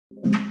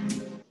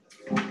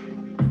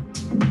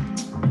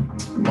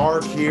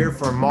Mark here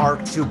for Mark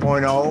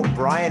 2.0.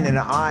 Brian and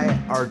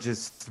I are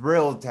just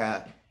thrilled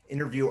to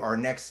interview our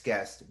next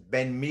guest,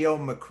 Benmio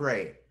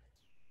McCrea,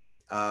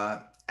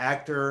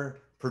 actor,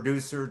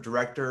 producer,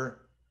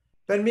 director.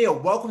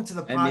 Benmio, welcome to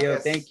the Benmio,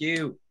 podcast. thank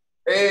you.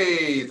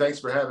 Hey, thanks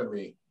for having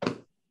me.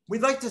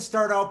 We'd like to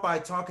start out by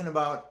talking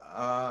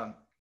about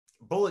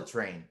Bullet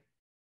Train.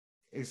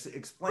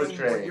 Explain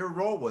what your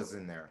role was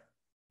in there.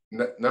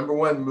 Number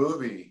one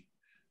movie.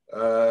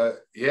 Brad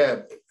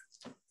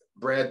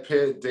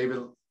Pitt,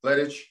 David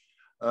Lettich.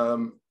 A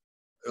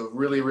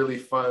really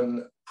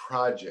fun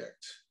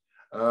project.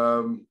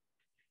 Well,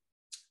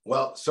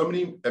 so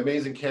many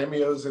amazing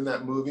cameos in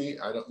that movie.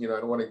 I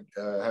don't want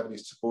to have any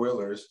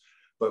spoilers,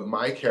 but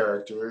my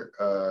character,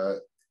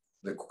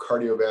 the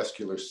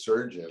cardiovascular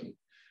surgeon,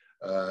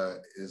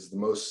 is the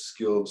most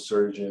skilled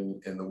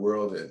surgeon in the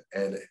world,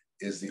 and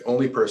is the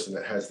only person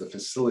that has the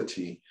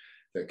facility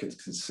that can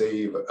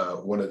save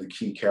one of the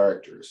key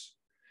characters.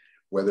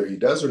 Whether he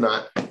does or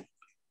not,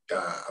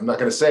 I'm not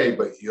going to say,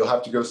 but you'll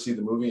have to go see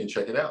the movie and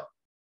check it out.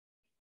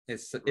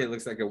 It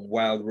looks like a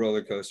wild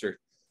roller coaster.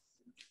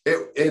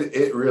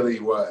 It really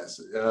was.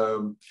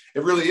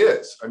 It really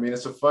is. I mean,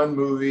 it's a fun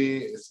movie.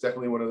 It's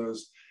definitely one of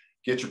those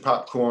get your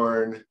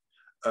popcorn,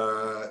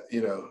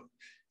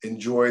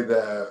 enjoy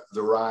the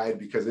ride,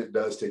 because it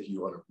does take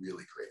you on a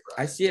really great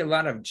ride. I see a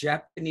lot of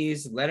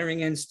Japanese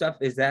lettering and stuff.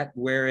 Is that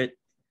where it?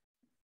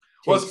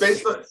 Well,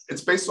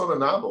 it's based on a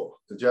novel,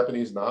 the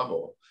Japanese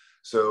novel.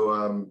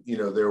 So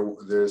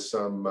there's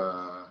some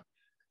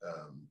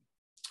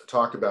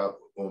talk about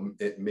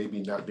it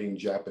maybe not being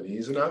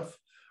Japanese enough,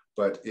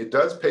 but it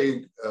does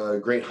pay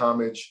great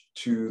homage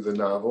to the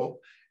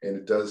novel, and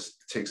it does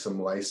take some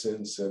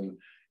license, and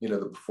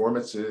the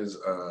performances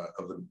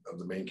of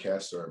the main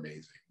cast are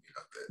amazing.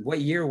 What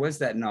year was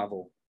that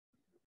novel?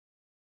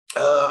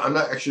 I'm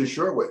not actually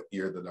sure what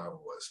year the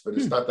novel was, but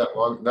it's not that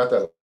long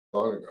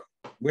ago.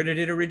 Where did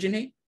it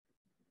originate?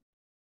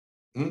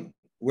 Hmm?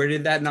 Where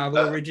did that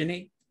novel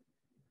originate?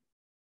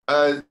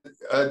 A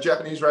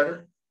Japanese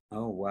writer.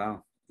 Oh,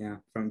 wow. Yeah,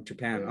 from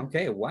Japan.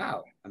 Okay,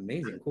 wow.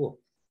 Amazing, cool.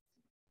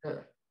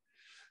 Yeah.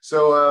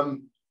 So,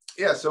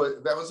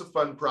 so that was a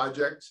fun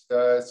project.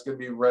 It's going to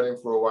be running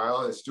for a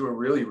while. It's doing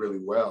really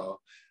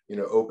well.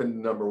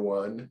 Opened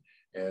 #1,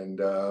 and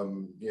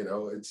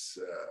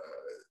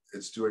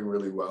it's doing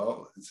really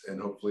well.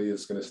 And hopefully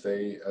it's going to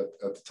stay at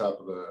the top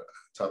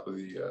of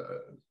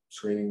the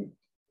screening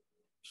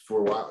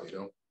for a while.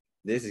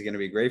 This is going to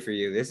be great for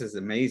you. This is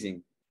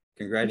amazing.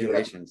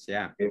 Congratulations.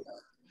 Yeah.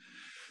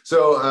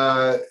 So,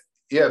 I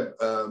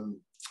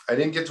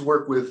didn't get to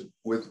work with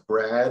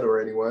Brad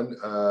or anyone.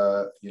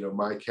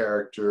 My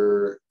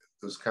character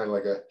was kind of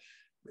like a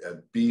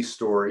B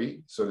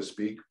story, so to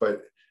speak,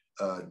 but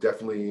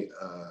definitely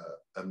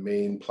a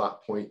main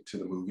plot point to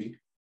the movie.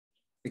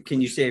 Can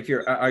you say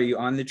are you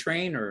on the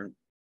train or?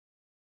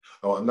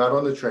 Oh, I'm not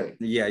on the train.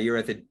 Yeah, you're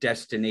at the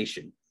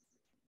destination.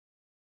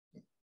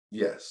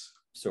 Yes.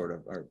 Sort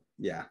of, or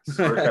yeah.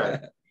 Okay.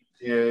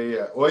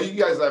 Yeah. Well, you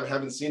guys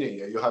haven't seen it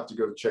yet. You'll have to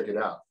go check it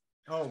out.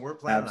 Oh, we're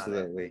planning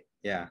Absolutely. on it.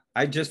 Yeah.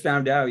 I just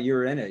found out you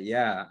were in it.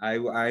 Yeah.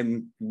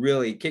 I'm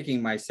really kicking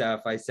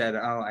myself. I said,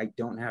 oh, I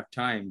don't have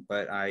time,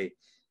 but I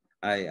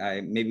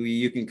maybe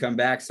you can come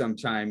back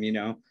sometime,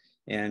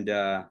 and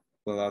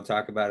I'll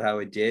talk about how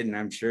it did, and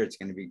I'm sure it's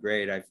going to be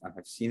great. I've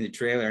seen the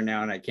trailer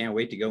now, and I can't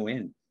wait to go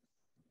in.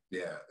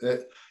 Yeah.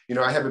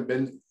 I haven't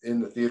been in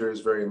the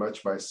theaters very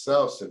much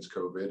myself since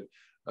COVID.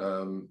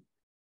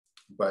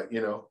 But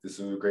this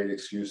is a great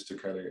excuse to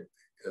kind of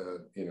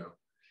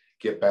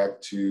get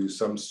back to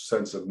some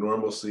sense of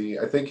normalcy.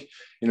 I think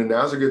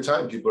now's a good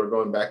time. People are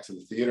going back to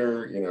the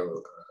theater.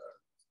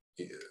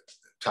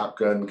 Top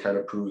Gun kind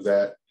of proved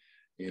that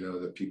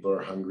that people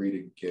are hungry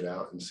to get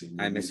out and see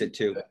movies. I miss it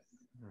too.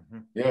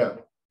 Yeah,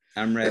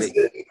 I'm ready.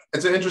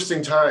 It's an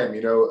interesting time.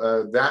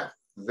 That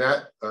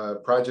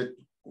project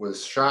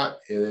was shot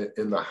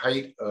in the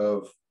height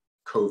of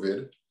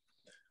COVID.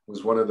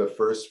 Was one of the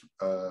first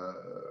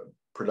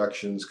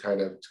productions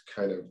kind of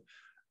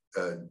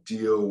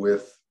deal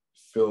with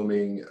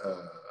filming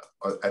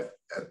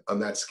on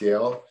that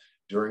scale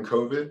during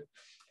COVID.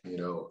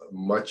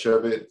 Much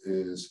of it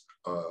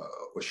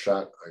was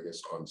shot, I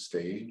guess, on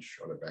stage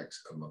on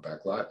the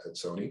back lot at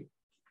Sony,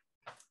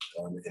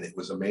 and it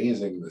was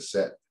amazing the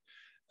set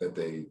that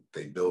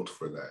they built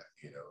for that.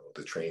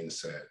 The train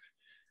set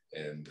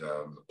and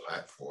the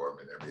platform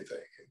and everything,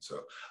 and so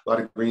a lot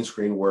of green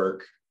screen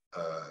work.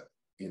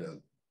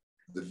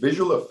 The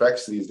visual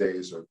effects these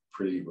days are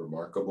pretty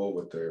remarkable,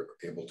 what they're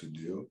able to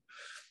do.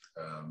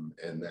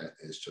 And that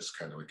is just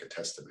kind of like a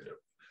testament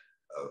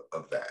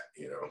of that,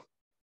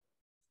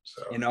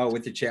 So,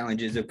 with the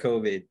challenges of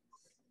COVID.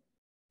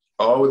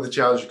 All with the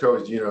challenge of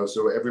COVID,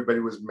 so everybody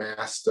was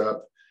masked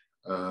up.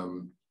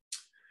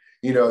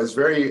 It's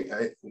very,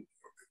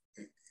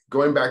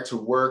 going back to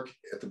work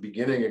at the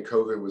beginning of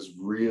COVID was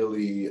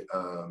really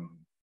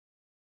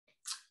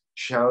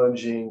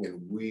challenging and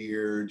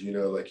weird,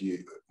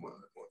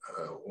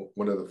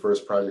 one of the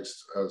first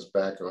projects I was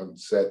back on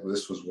set,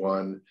 this was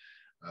one,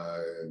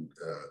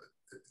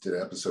 did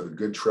an episode of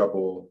Good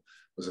Trouble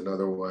was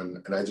another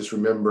one. And I just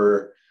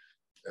remember,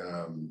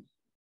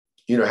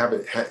 you know,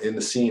 having in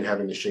the scene,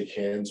 having to shake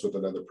hands with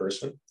another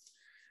person,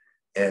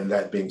 and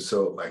that being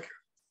so like,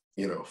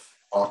 you know,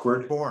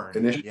 awkward. Boring.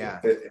 Initially. Yeah.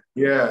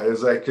 Yeah. It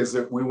was like, because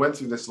we went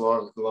through this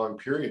long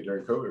period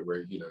during COVID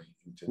where, you know,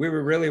 We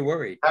were really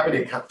worried.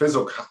 having a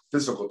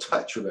physical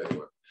touch with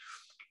anyone.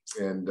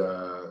 And,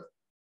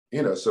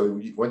 you know, so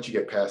once you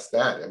get past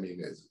that, I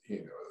mean, it's,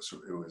 you know,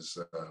 it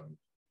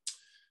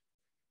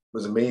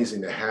was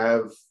amazing to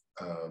have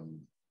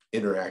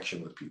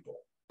interaction with people.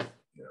 You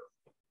know.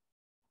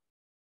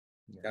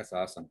 That's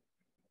awesome.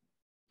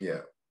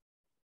 Yeah.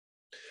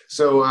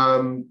 So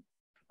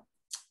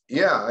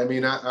yeah, I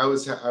mean, I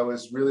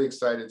was really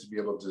excited to be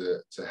able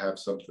to have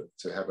something,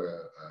 to have a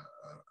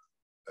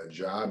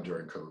job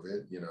during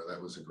COVID. You know,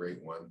 that was a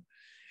great one.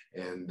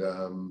 And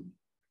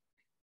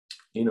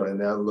you know, and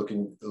now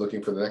looking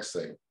for the next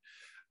thing.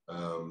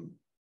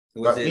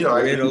 Was but, it you know,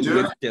 riddled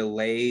with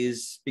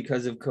delays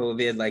because of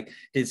COVID? Like,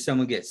 did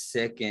someone get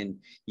sick and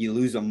you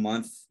lose a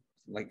month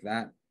like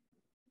that?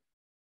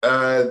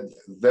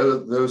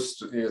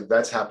 Those you know,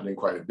 that's happening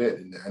quite a bit,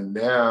 and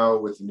now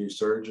with the new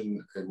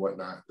surgeon and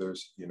whatnot,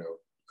 those, you know,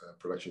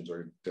 productions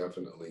are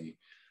definitely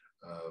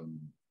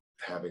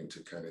having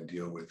to kind of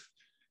deal with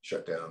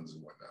shutdowns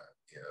and whatnot,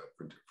 you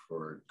know,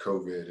 for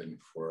COVID and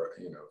for,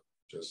 you know,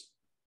 just,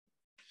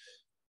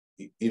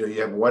 you know,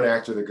 you have one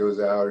actor that goes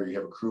out, or you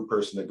have a crew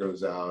person that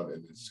goes out,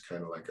 and it's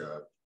kind of like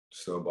a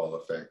snowball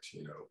effect,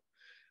 you know,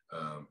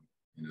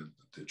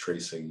 the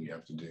tracing you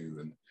have to do.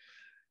 And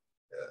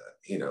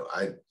you know,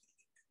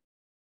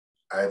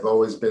 I've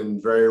always been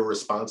very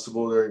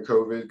responsible during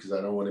COVID because I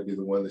don't want to be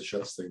the one that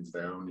shuts things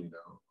down, you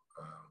know.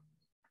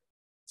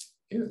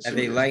 Yeah, Have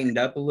they lightened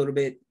up a little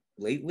bit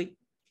lately?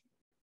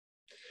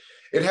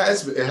 It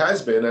has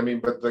been. I mean,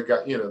 but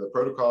you know, the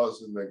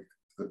protocols and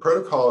the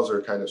protocols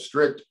are kind of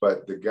strict,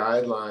 but the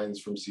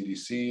guidelines from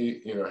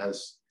CDC, you know,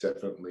 has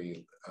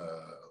definitely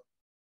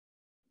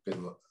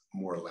been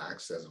more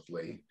lax as of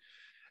late.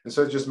 And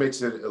so it just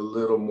makes it a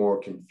little more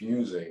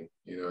confusing,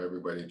 you know,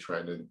 everybody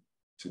trying to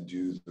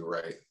do the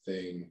right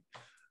thing.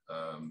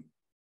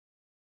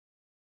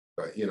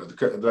 But, you know,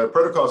 the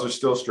protocols are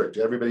still strict.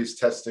 Everybody's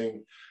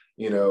testing,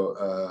 you know,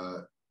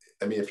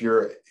 I mean, if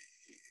you're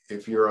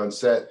on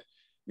set,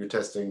 you're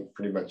testing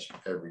pretty much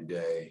every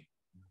day,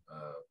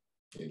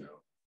 you know.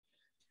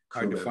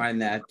 Hard to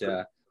find that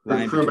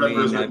line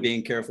between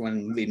being careful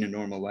and leading a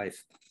normal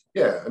life.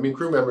 Yeah, I mean,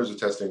 crew members are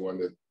testing 1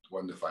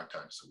 to 5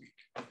 times a week.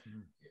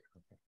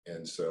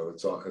 And so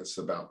it's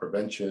about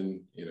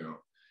prevention, you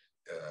know,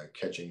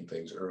 catching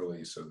things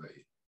early so that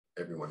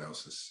everyone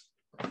else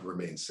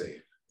remains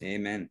safe.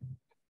 Amen.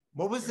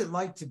 What was it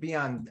like to be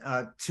on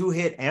 2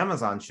 hit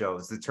Amazon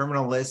shows, The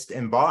Terminal List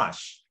and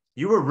Bosch?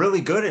 You were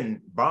really good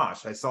in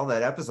Bosch. I saw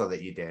that episode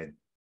that you did.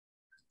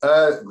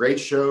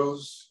 Great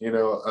shows, you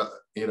know,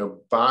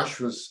 Bosch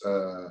was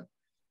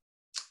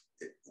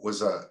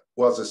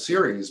a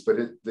series, but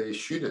they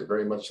shoot it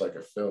very much like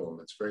a film.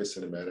 It's a very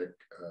cinematic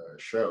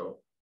show.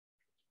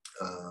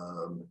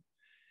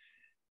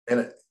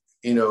 And,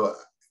 you know,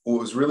 what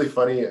was really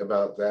funny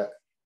about that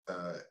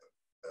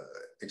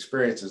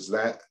experience is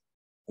that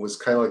was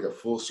kind of like a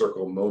full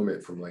circle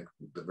moment from like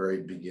the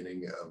very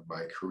beginning of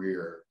my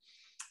career,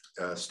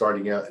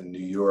 starting out in New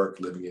York,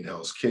 living in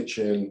Hell's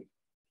Kitchen.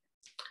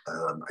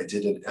 I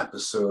did an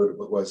episode,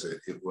 what was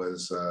it? It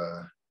was,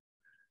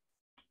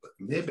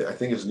 maybe, I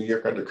think it was New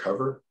York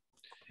Undercover.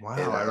 Wow,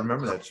 and, I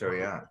remember that show,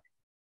 yeah.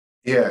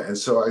 Yeah, and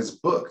so I was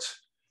booked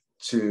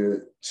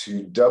to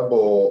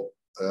double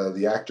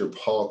the actor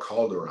Paul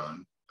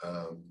Calderon.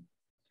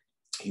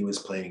 He was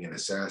playing an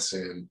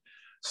assassin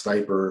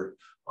sniper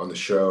on the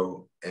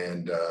show,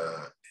 and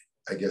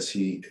I guess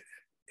he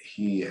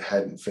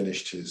hadn't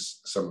finished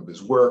some of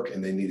his work,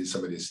 and they needed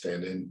somebody to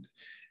stand in,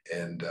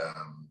 and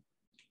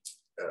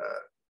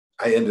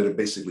I ended up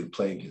basically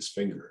playing his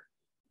finger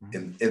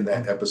in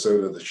that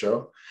episode of the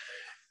show.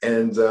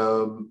 And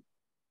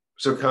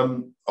so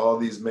come all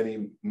these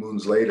many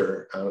moons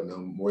later, I don't know,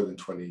 more than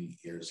 20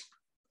 years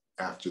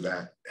after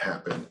that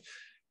happened,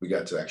 we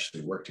got to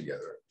actually work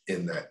together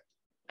in that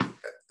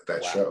wow.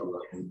 show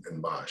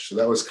in Bosch. So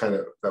that was kind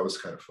of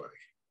funny.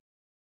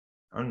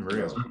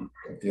 Unreal.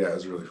 Yeah, it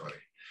was really funny.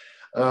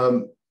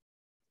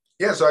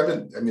 Yeah, so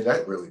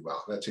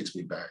that takes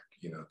me back,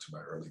 you know, to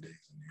my early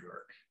days in New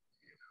York,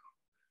 you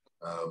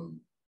know.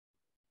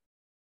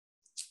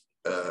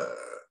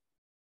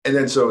 And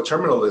then so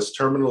Terminal List,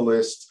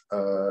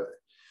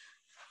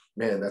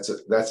 man,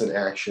 that's an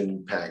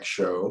action-packed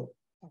show.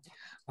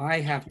 I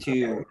have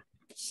to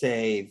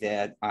say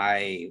that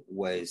I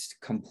was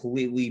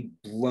completely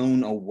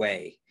blown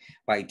away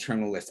by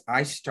Terminal List.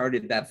 I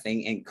started that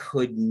thing and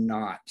could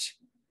not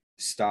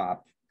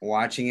stop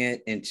watching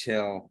it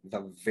until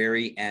the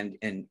very end.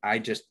 And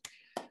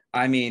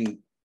I mean,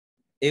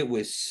 it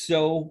was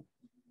so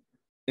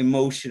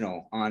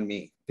emotional on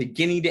me,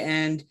 beginning to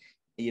end,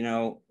 you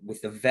know,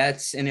 with the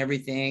vets and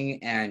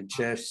everything, and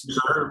just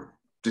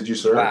Did you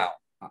serve? Wow.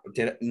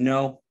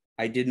 No,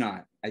 I did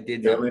not. I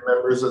did not. Family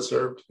members that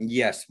served?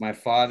 Yes, my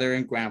father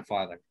and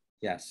grandfather.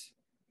 Yes.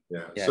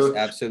 Yeah. Yes, So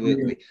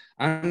absolutely.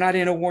 I'm not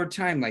in a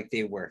wartime like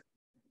they were,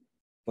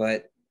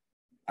 but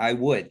I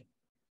would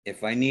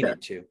if I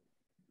needed to.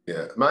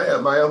 yeah,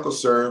 my uncle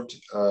served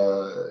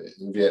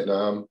in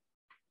Vietnam,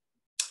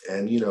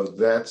 and you know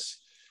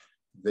that's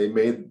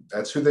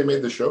who they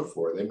made the show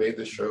for. They made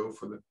the show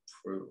for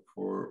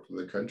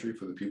the country,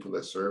 for the people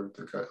that served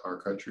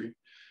our country.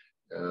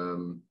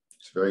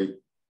 It's a very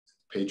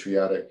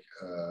patriotic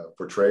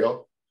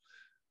portrayal,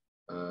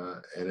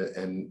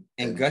 and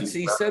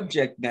gutsy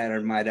subject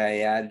matter, might I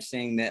add,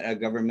 saying that a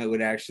government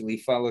would actually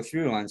follow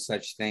through on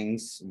such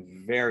things.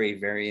 Very,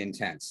 very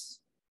intense.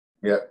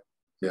 Yeah,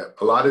 yeah,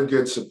 a lot of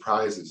good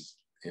surprises,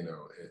 you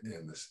know,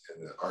 in the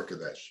arc of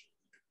that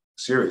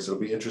series. It'll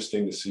be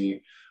interesting to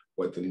see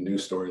what the new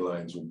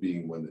storylines will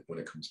be when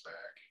it comes back.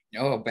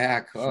 Oh,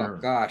 back! Sure.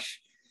 Oh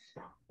gosh,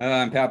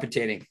 I'm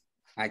palpitating.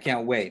 I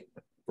can't wait.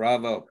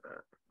 Bravo.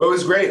 Well, it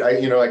was great. I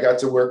got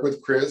to work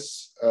with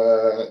Chris.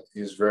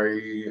 He's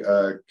very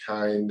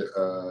kind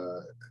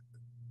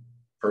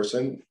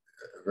person,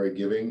 very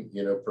giving,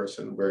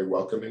 person, very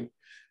welcoming.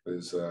 It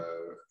was,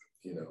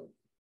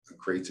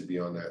 great to be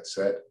on that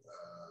set.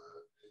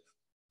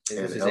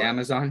 This is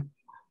Amazon?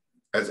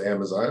 As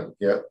Amazon,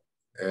 yeah.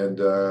 And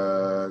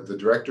the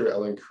director,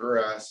 Ellen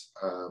Kuras,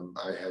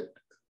 I had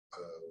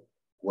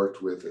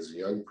worked with as a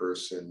young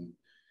person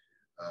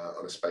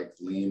on a Spike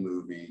Lee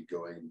movie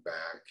going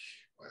back,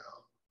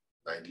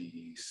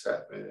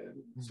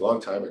 97. It's a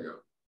long time ago.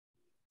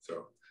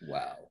 So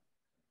wow.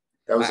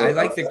 That was I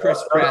like the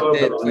Chris Pratt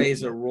that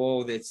plays a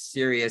role that's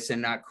serious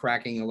and not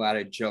cracking a lot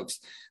of jokes,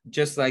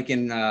 just like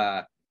in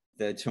the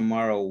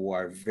Tomorrow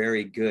War.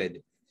 Very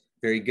good,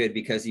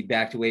 because he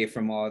backed away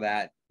from all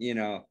that,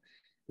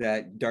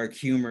 that dark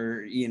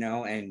humor,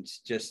 and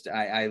just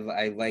I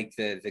like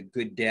the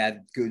good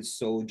dad, good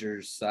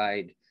soldier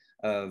side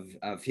of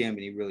him,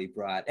 and he really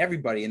brought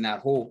everybody in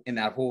that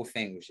whole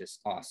thing was just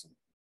awesome.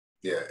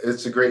 Yeah,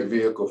 it's a great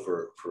vehicle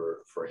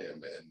for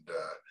him, and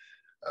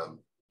I'm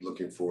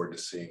looking forward to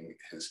seeing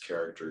his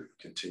character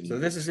continue. So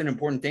this is an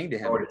important thing to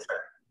him.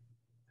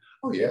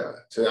 Oh yeah,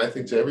 I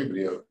think to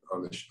everybody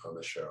on the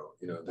show,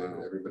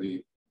 Wow.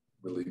 everybody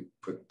really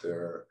put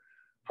their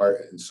heart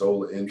and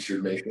soul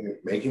into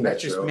making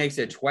that show. Just makes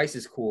it twice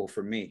as cool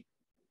for me.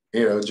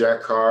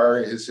 Jack Carr,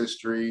 his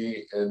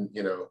history, and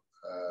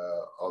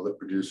all the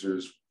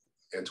producers,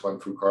 Antoine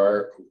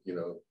Fuqua,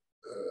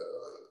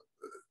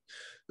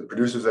 the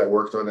producers that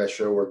worked on that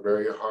show worked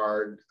very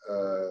hard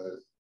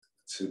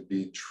to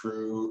be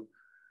true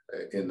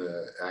in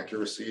the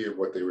accuracy of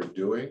what they were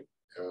doing.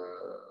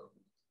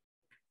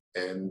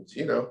 And,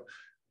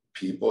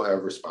 people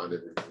have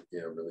responded,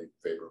 really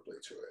favorably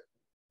to it.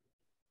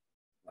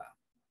 Wow.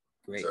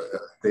 Great. So,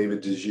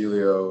 David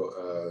DiGilio,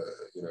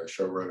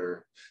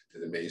 showrunner,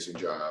 did an amazing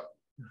job.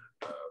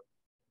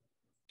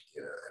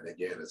 And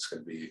again, it's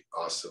going to be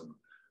awesome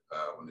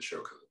when the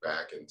show comes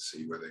back and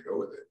see where they go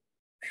with it.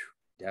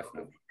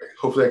 Definitely.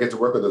 Hopefully I get to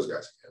work with those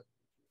guys again.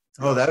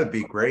 Oh, that would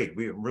be great.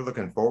 We're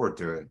looking forward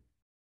to it.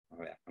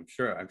 Oh yeah, I'm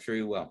sure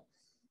you will.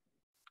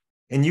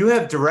 And you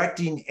have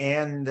directing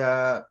and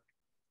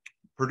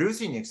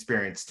producing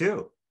experience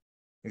too.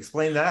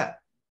 Explain that.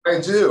 I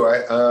do.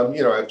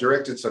 I've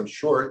directed some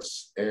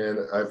shorts, and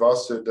I've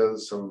also done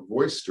some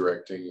voice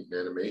directing and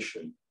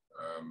animation.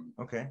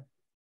 Okay.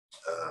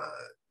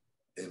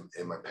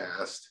 In my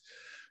past,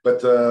 but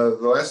the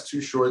last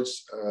two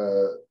shorts,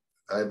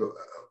 I have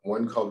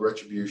one called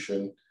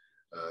Retribution.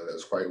 That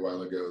was quite a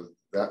while ago.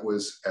 That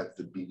was at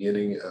the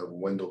beginning of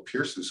Wendell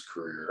Pierce's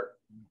career.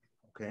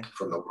 Okay.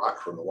 From the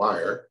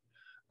Wire.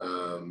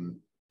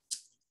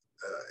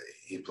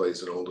 He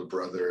plays an older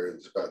brother.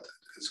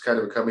 It's kind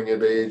of a coming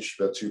of age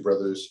about two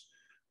brothers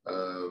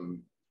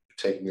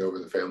taking over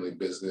the family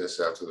business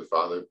after the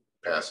father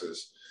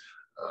passes.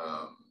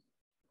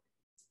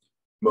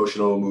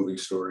 Emotional, moving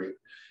story.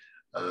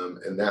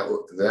 And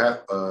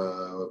that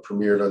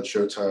premiered on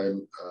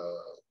Showtime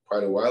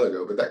quite a while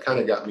ago, but that kind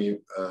of got me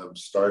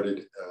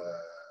started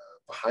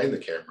behind the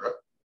camera.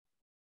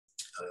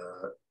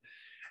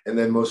 And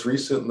then most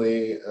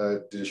recently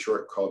did a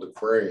short called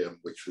Aquarium,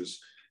 which was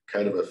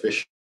kind of a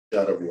fish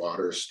out of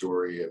water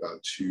story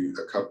about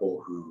a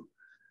couple who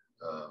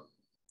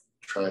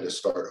try to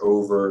start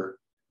over,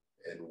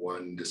 and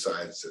one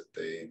decides that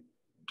they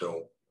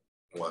don't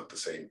want the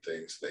same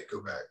things. They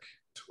go back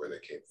to where they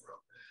came from.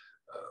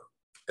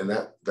 And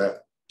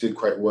that did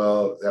quite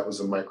well. That was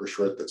a micro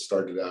short that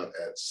started out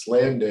at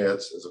Slam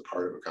Dance as a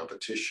part of a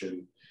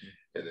competition.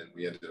 And then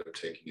we ended up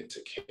taking it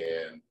to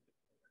Cannes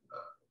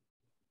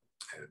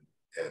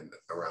and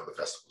around the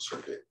festival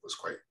circuit. It was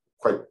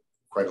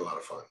quite a lot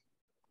of fun.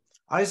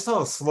 I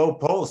saw Slow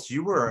Pulse.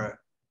 You were a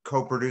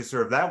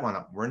co-producer of that one,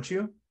 weren't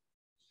you?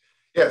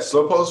 Yeah,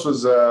 Slow Pulse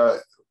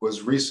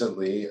was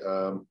recently.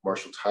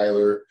 Marshall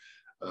Tyler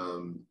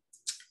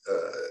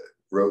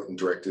wrote and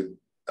directed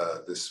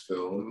this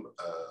film,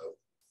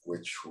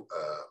 which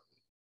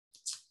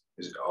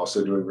is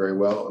also doing very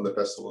well on the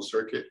festival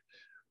circuit.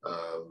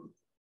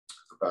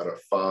 about a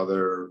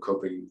father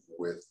coping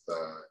with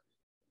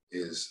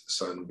his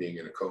son being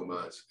in a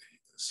coma. His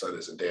son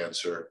is a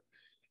dancer.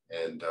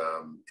 And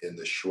in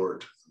the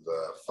short,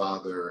 the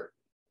father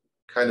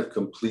kind of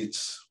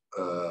completes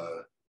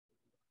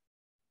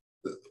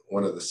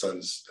one of the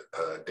son's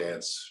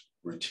dance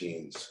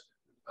routines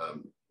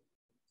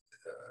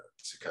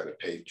to kind of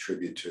pay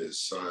tribute to his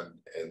son.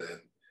 And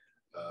then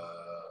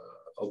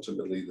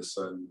ultimately the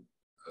son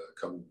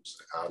comes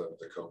out of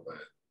the coma and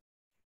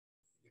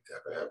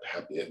have a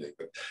happy ending.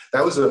 But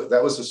that was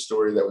a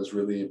story that was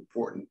really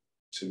important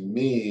to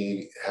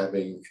me,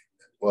 having,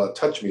 well, it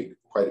touched me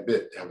quite a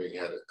bit, having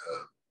had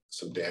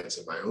some dance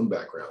in my own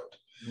background.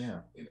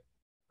 Yeah. You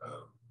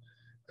know,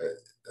 I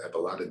have a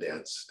lot of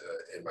dance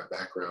in my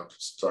background.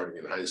 Starting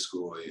in high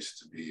school, I used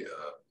to be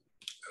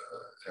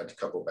had a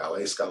couple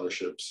ballet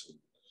scholarships, and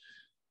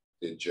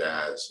did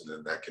jazz, and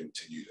then that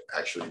continued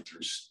actually through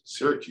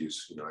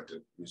Syracuse. You know, I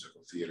did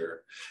musical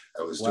theater.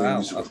 I was doing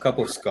musical a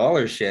couple theater.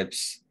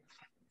 Scholarships.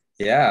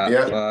 Yeah.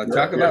 Yeah.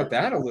 Talk about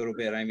that a little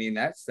bit. I mean,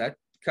 that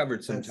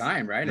covered some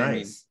time, right?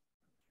 Nice.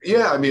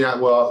 I mean,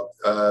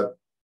 there's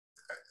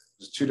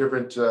two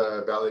different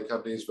ballet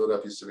companies: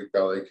 Philadelphia Civic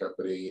Ballet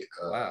Company,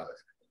 Wow.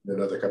 and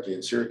another company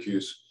in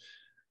Syracuse.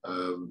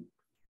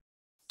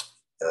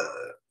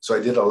 So I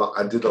did a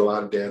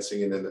lot of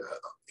dancing, and then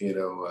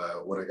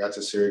when I got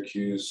to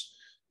Syracuse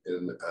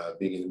and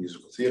being in the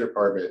musical theater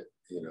department,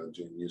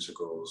 doing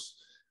musicals,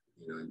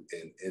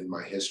 in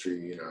my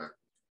history, I've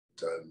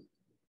done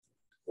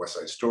West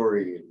Side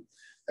Story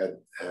and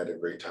had a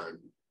great time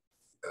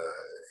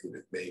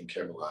in Maine,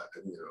 Camelot,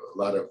 and a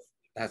lot of.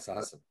 That's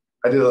awesome.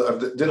 I did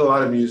a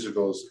lot of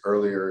musicals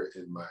earlier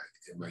in my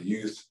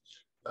youth,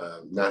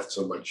 not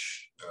so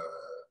much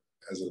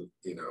as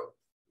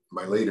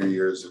my later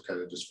years have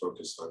kind of just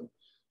focused on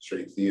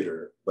straight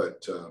theater.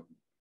 But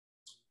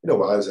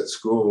while I was at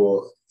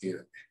school,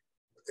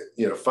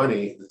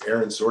 funny,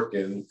 Aaron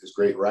Sorkin is a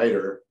great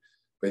writer,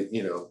 but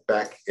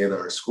back in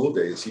our school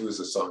days, he was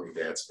a song and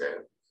dance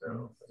fan.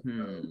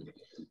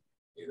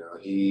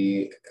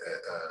 He,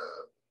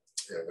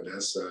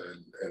 Vanessa,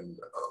 and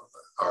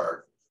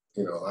our,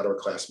 a lot of our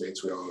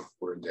classmates, we all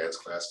were in dance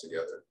class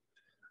together.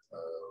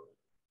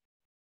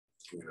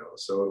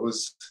 So it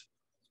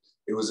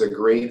was a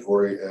great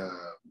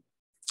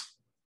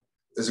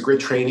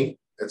training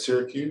at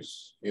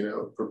Syracuse.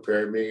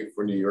 Prepared me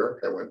for New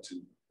York. I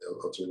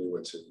ultimately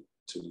went to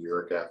New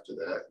York after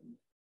that. And,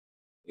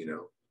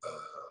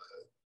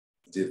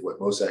 did what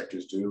most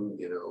actors do.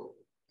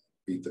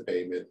 Beat the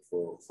pavement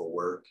for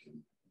work.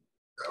 And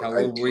how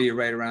old were you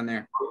right around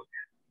there?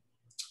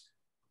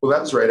 Well,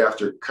 that was right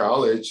after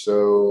college,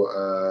 so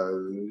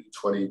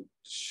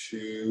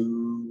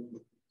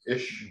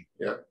 22-ish.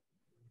 Yeah.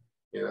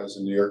 I was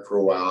in New York for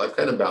a while. I've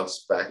kind of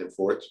bounced back and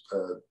forth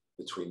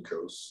between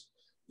coasts.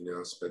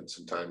 Spent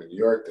some time in New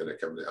York, then I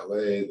come to LA,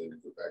 then I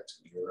go back to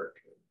New York.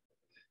 And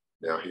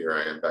now here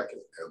I am back in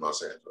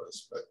Los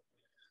Angeles. But,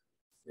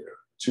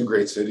 two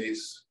great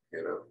cities,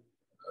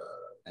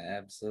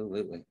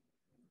 Absolutely.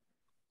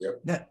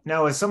 Yep.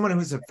 Now, as someone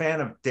who's a fan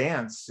of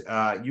dance,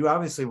 you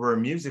obviously were a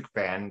music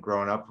fan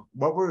growing up.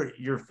 What were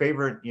your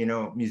favorite,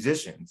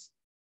 musicians?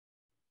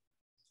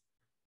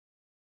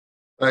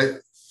 My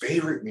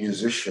favorite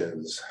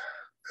musicians,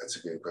 that's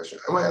a good question.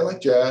 I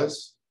like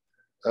jazz.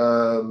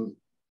 I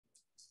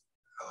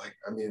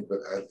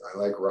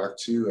like rock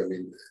too. I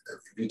mean, if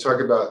you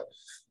talk about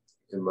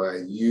in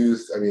my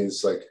youth, I mean,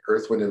 it's like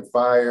Earth, Wind and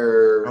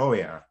Fire. Oh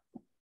yeah.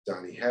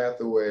 Donny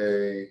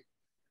Hathaway.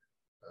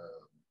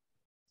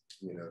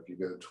 If you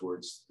go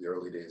towards the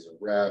early days of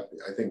rap,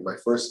 I think my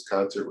first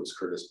concert was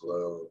Curtis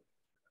Blow.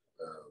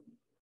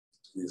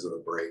 These are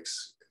the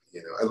breaks.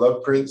 I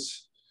love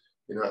Prince.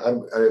 I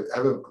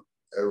have a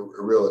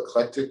real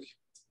eclectic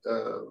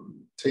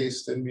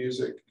taste in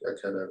music. I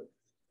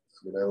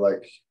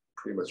like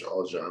pretty much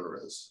all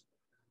genres.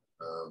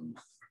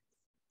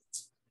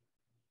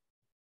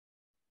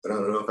 But I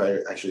don't know if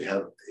I actually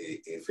have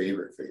a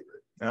favorite.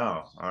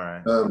 Oh, all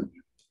right.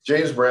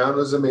 James Brown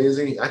was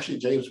amazing. Actually,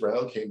 James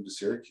Brown came to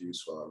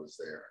Syracuse while I was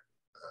there.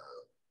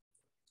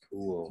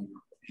 Cool.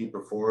 He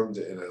performed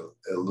in a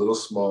little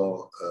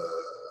small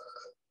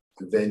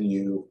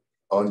venue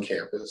on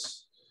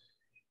campus.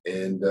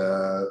 And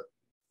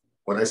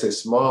when I say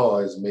small,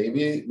 is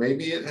maybe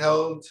it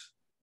held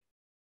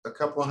a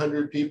couple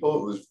hundred people.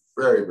 It was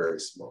very,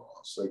 very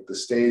small. So like the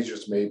stage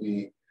was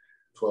maybe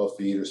 12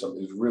 feet or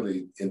something. It was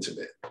really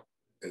intimate.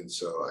 And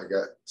so I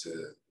got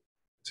to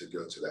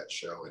go to that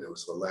show, and it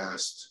was the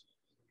last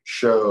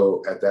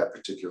show at that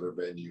particular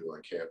venue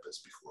on campus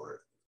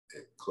before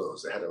it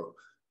closed. They had a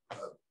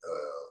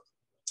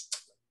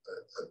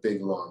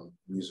big, long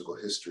musical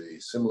history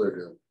similar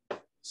to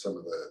some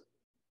of the,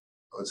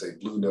 I would say,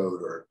 Blue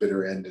Note or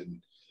Bitter End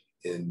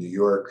in New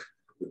York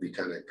would be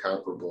kind of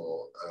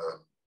comparable.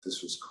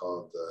 This was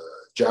called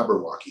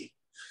Jabberwocky.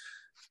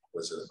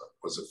 Was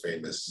a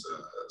famous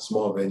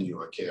small venue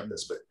on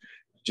campus, but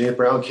James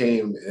Brown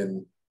came,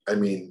 and I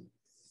mean,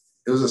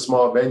 it was a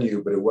small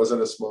venue, but it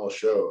wasn't a small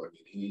show. I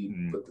mean, he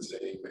put the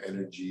same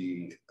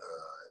energy,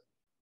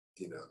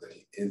 that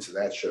into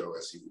that show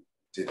as he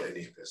did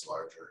any of his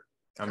larger.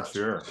 I'm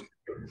sure.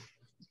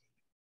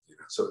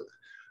 So,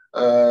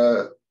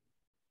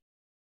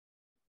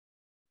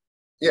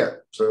 yeah.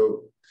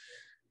 So,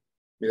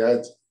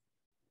 I'll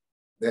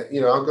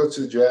go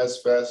to Jazz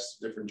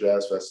Fest, different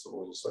jazz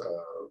festivals.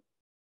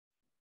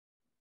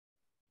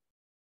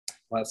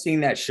 Well, seeing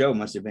that show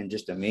must have been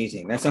just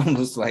amazing. That's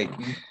almost like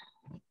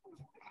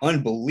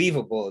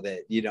unbelievable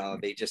that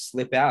they just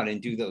slip out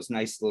and do those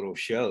nice little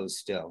shows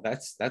still.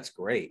 That's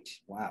great.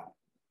 Wow.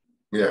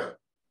 Yeah.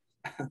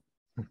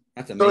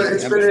 That's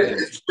amazing. So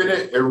it's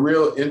been a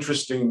real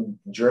interesting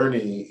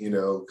journey,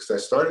 because I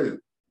started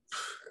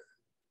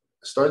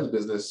the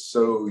business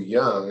so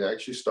young. I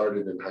actually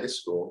started in high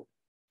school,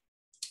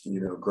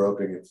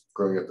 growing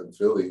up in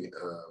Philly,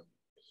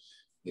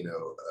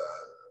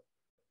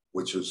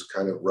 which was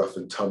kind of rough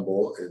and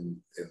tumble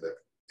in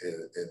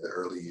the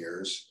early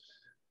years.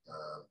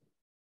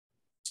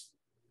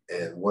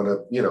 And one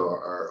of,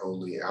 our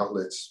only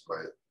outlets,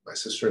 my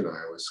sister and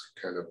I, was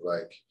kind of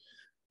like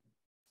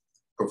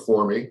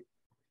performing.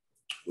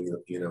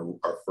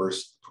 Our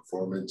first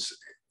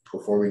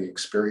performing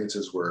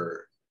experiences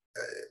were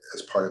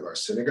as part of our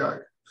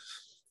synagogue.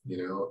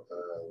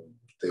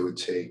 They would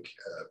take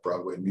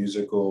Broadway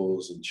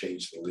musicals and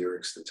change the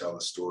lyrics to tell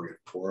the story of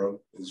Purim.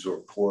 These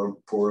were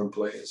Purim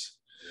plays.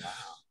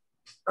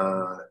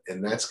 Wow.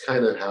 And that's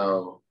kind of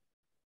how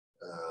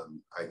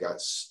I got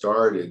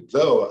started.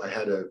 Though I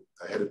had a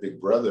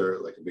big brother,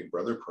 like a Big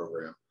Brother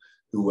program,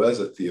 who was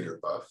a theater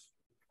buff,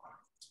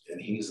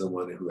 and he's the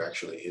one who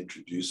actually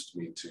introduced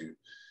me to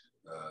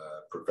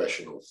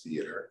professional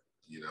theater.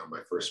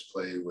 My first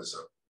play was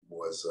a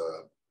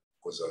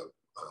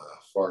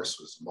farce,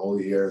 was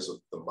Moliere's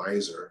of The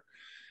Miser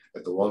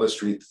at the Walnut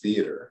Street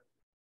Theater.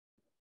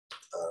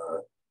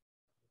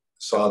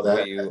 Saw that.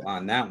 Were you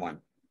on that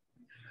one?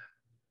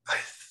 I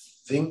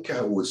think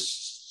I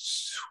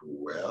was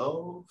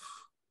 12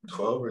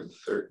 or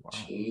 13. Wow.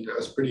 I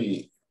was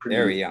pretty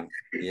very young.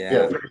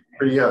 Yeah,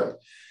 pretty young.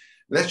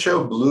 And that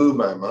show blew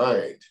my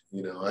mind.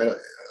 I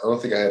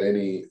don't think I had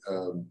any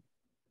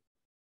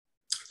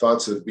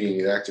thoughts of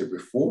being an actor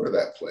before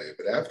that play,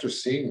 but after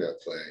seeing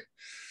that play,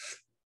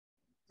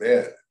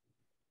 man,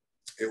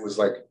 it was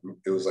like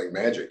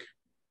magic.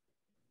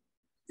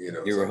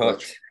 You were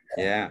hooked.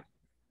 Yeah.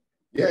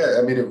 Yeah,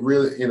 I mean, it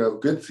really,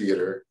 good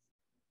theater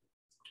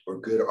or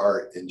good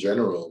art in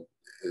general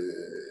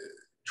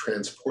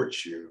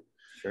transports you.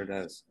 Sure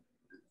does.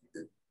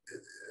 It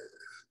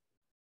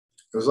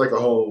was like a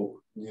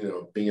whole,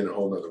 being in a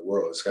whole nother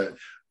world. It's kind of,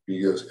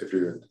 if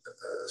you're a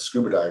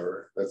scuba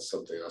diver, that's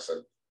something else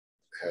I've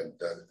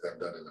done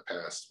in the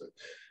past. But,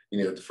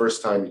 the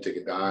first time you take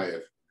a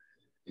dive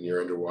and you're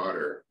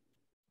underwater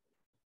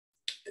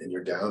and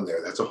you're down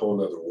there, that's a whole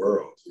nother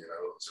world,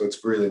 So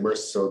it's really immersive.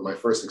 So my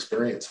first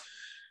experience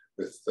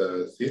with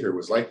theater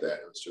was like that.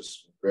 It was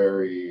just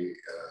very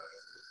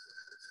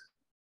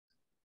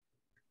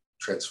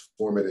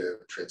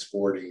transformative,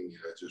 transporting.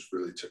 It just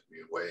really took me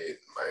away. And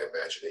my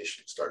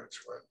imagination started to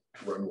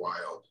run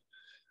wild.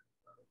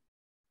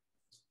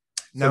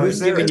 Now, so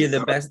who's giving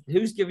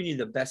you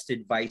the best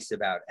advice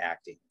about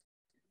acting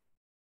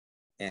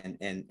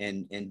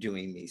and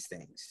doing these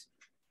things?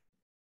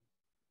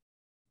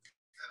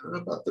 I don't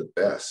know about the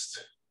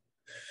best.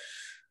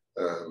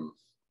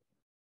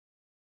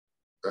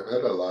 I've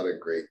had a lot of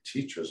great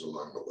teachers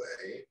along the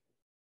way.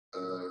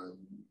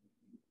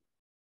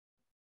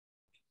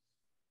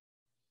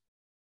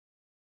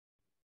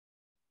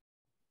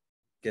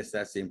 Guess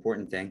that's the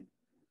important thing.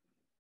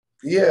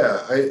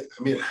 Yeah, I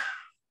mean,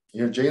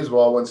 James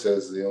Baldwin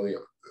says the only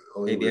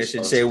maybe I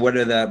should say, what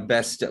are the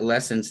best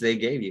lessons they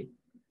gave you?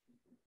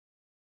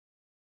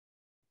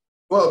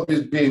 Well,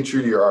 being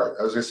true to your art.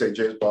 I was going to say,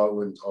 James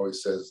Baldwin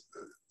always said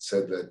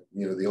that,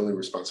 the only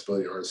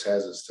responsibility an artist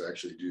has is to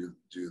actually do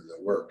the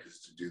work,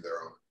 is to do the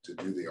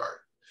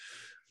art.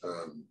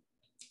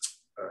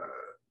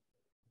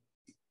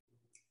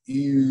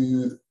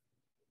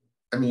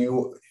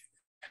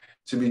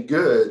 To be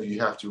good, you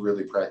have to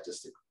really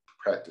practice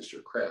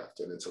your craft,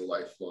 and it's a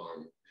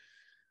lifelong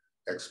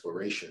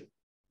exploration.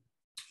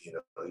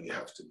 You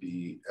have to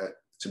be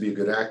a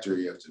good actor,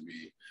 you have to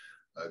be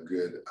a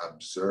good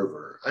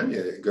observer. I mean,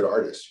 a good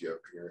artist. You're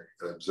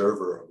an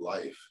observer of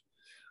life,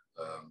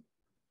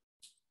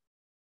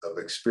 of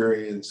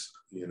experience.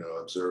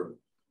 Observe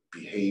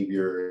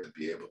behavior, to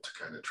be able to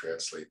kind of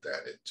translate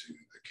that into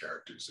the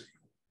characters that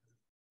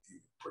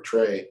you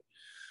portray.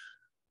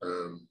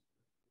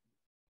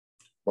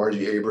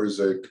 Margie Haber's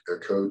a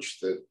coach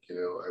that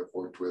I've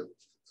worked with,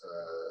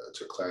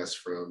 took class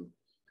from,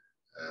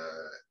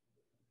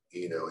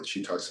 and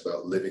she talks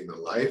about living the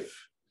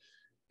life.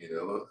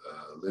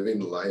 Living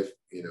the life,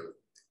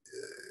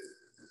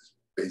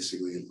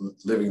 basically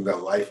living the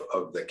life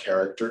of the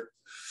character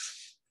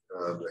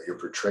that you're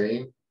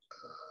portraying.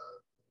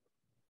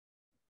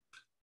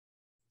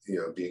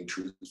 Being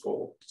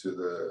truthful to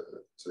the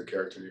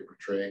character you're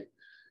portraying,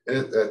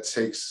 and that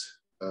takes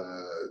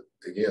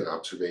again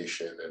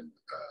observation and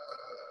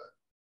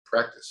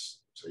practice.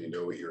 So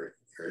what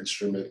your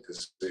instrument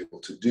is able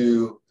to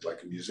do,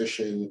 like a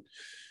musician.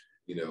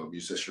 You know, a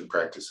musician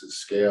practices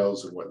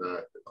scales and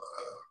whatnot,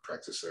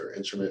 practice their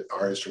instrument.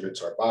 Our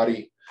instrument's our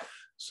body.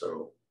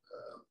 So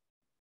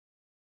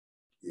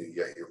you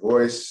got your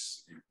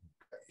voice,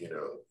 you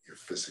know, your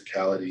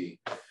physicality,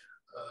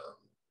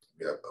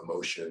 you have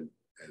emotion,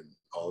 and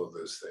all of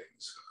those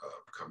things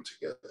come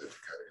together to kind of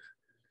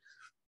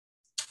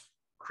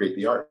create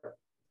the art.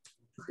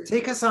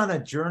 Take us on a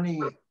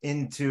journey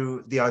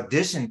into the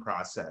audition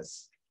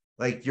process.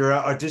 Like you're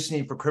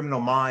auditioning for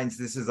Criminal Minds,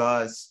 This Is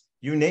Us,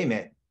 you name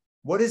it.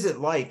 What is it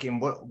like, and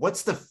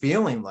what's the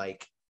feeling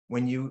like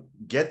when you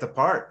get the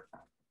part?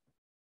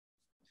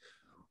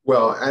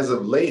 Well, as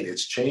of late,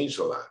 it's changed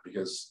a lot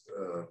because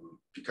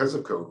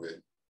of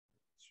COVID.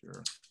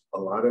 Sure. A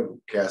lot of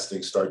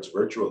casting starts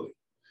virtually.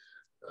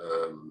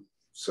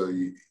 So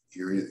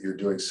you're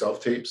doing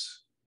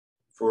self-tapes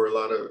for a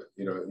lot of,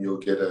 you know, you'll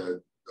get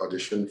an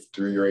audition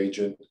through your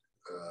agent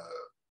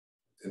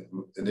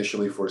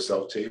initially for a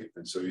self-tape.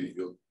 And so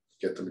you'll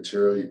get the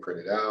material, you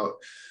print it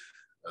out,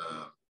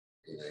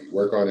 you know, you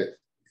work on it,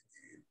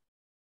 you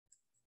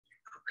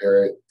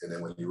prepare it, and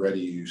then when you're ready,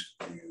 you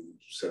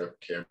set up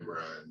a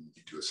camera and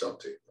you do a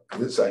self-tape.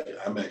 And it's like,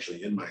 I'm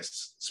actually in my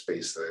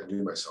space that I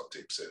do my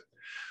self-tapes in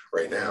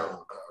right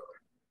now.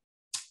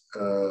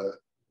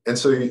 And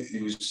so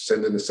you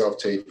send in the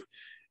self-tape,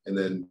 and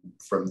then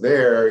from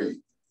there,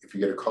 if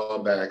you get a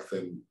call back,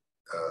 then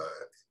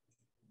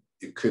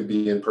it could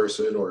be in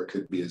person or it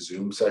could be a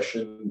Zoom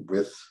session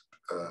with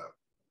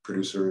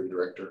producer and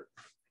director.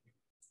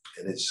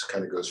 And it just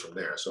kind of goes from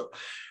there. So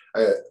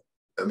I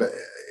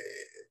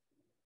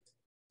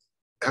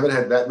haven't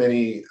had that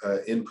many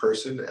in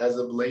person as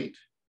of late,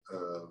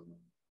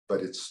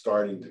 but it's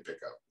starting to pick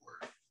up more.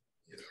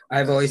 You know?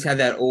 I've always had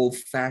that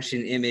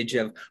old-fashioned image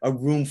of a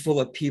room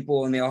full of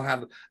people, and they all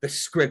have the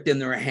script in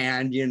their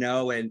hand, you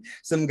know, and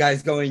some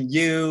guy's going,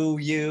 you.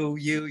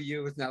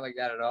 It's not like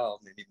that at all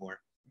anymore.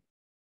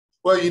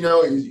 Well, you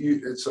know,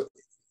 it's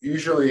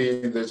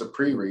usually there's a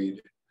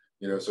pre-read,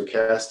 you know, so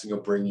casting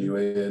will bring you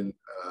in,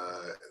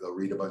 they'll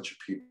read a bunch of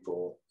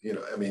people, you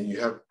know, I mean,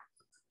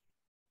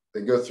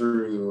 they go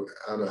through,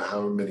 I don't know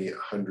how many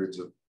hundreds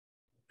of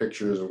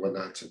pictures or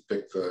whatnot to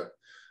pick the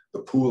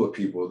pool of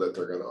people that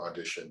they're going to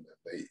audition.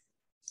 They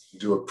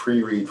do a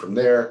pre-read from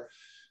there,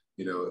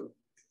 you know,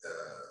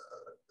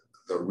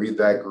 they'll read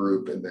that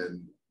group and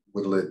then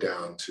whittle it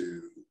down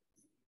to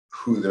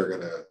who they're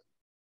going to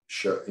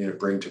show, you know,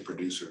 bring to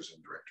producers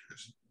and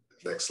directors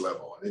next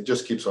level. And it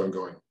just keeps on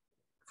going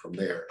from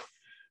there,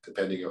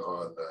 depending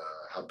on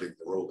how big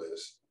the role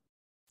is.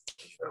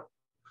 You know?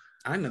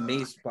 I'm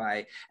amazed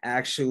by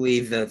actually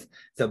the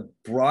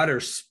broader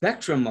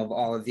spectrum of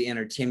all of the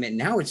entertainment.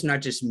 Now it's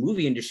not just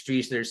movie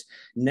industries. There's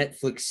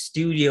Netflix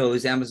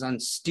studios, Amazon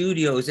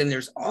studios, and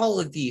there's all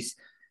of these,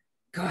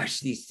 gosh,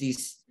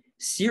 these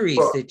series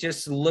that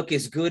just look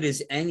as good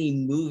as any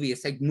movie.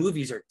 It's like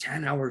movies are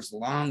 10 hours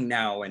long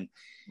now, and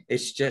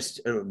it's just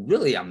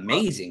really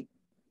amazing.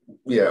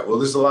 Yeah, well,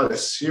 there's a lot of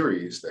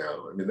series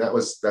now. I mean,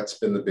 that's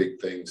been the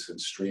big thing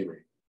since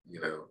streaming,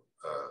 you know.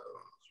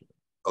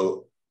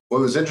 What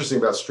was interesting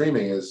about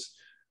streaming is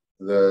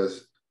the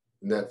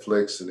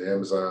Netflix and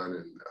Amazon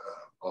and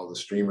all the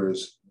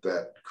streamers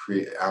that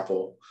create,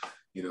 Apple,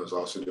 you know, is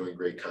also doing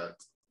great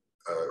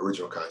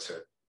original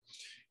content.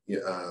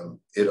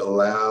 It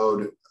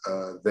allowed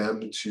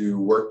them to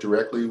work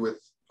directly with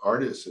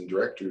artists and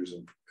directors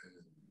and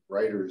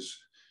writers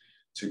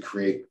to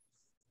create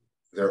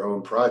their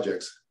own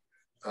projects.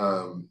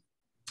 And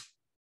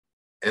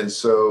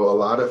so a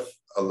lot of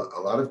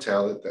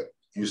talent that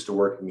used to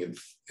working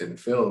in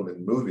film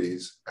and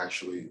movies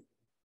actually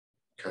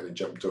kind of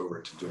jumped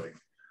over to doing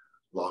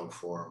long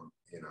form,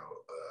 you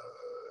know,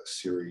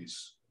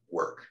 series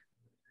work.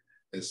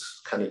 It's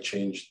kind of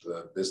changed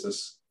the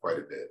business quite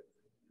a bit.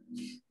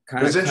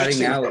 Kind of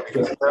cutting out.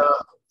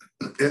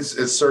 Because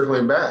it's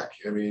circling back.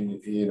 I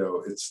mean, you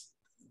know,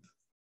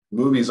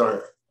 movies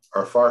are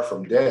far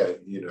from dead.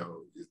 You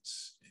know,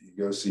 you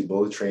go see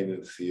Bullet Train in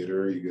the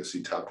theater, you go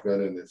see Top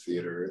Gun in the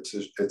theater.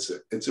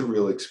 It's a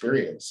real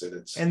experience,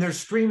 and they're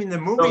streaming the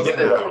movies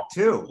now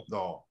too,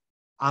 though,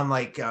 on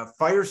like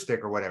Fire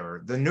Stick or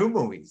whatever. The new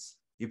movies,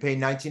 you pay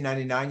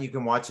 $19.99, you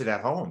can watch it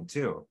at home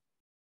too.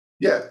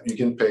 Yeah, you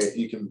can pay.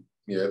 You can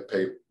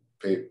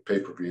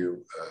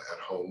pay-per-view at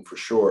home for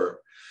sure.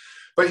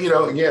 But you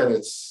know, again,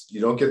 you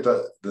don't get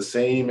the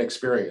same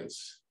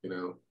experience. You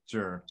know.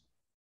 Sure.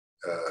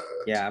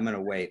 Yeah, I'm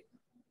gonna wait.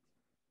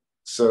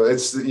 So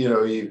it's, you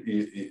know,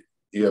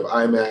 you have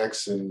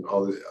IMAX and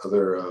all the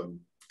other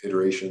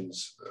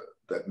iterations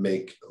that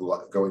make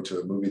going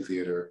to a movie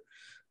theater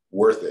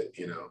worth it,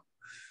 you know,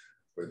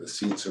 where the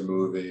seats are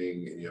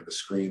moving and you have a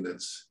screen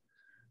that's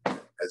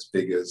as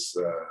big as,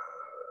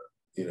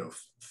 you know,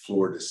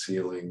 floor to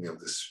ceiling of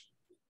this.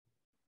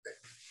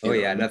 Oh,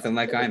 yeah, nothing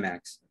like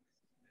IMAX.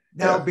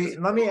 Now,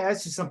 let me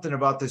ask you something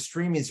about the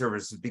streaming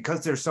services,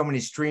 because there's so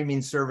many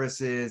streaming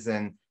services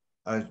and,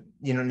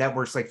 you know,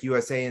 networks like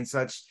USA and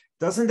such.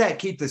 Doesn't that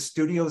keep the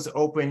studios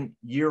open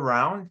year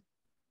round?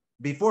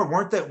 Before,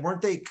 weren't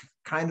they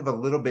kind of a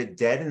little bit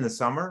dead in the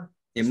summer?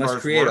 It must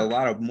create a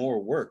lot of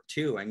more work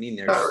too. I mean,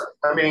 there's.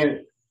 I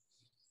mean,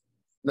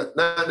 not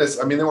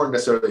necessarily. I mean, they weren't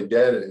necessarily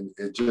dead.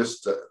 It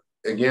just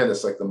again,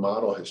 it's like the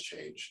model has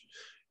changed.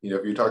 You know,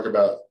 if you talk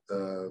about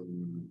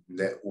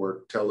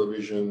network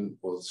television,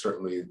 well,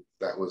 certainly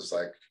that was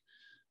like,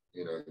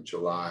 you know,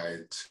 July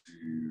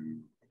to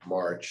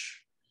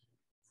March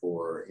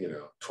for, you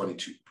know,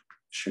 22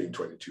 shooting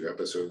 22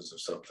 episodes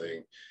of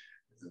something.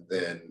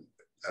 Then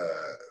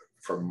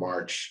from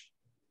March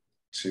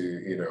to,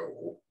 you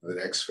know, the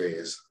next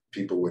phase,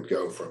 people would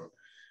go from,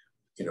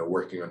 you know,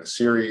 working on a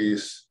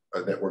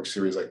network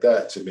series like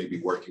that to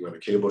maybe working on a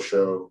cable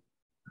show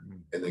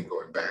and then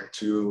going back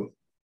to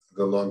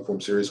the long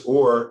form series.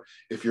 Or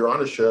if you're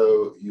on a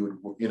show, you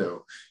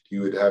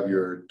would have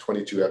your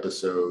 22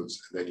 episodes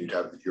and then you'd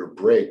have your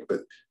break,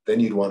 but then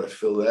you'd want to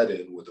fill that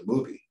in with a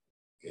movie,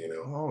 you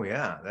know? Oh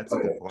yeah, that's a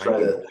good point. Try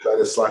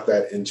to slot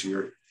that into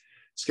your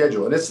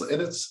schedule. And it's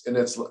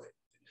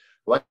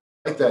like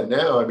that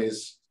now. I mean,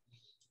 it's,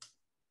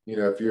 you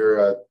know, if you're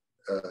a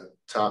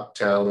top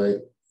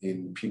talent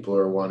and people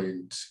are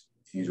wanting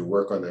you to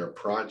work on their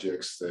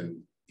projects,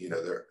 then, you know,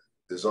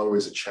 there's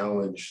always a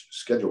challenge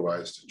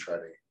schedule-wise to try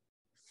to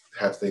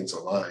have things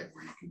aligned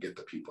where you can get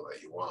the people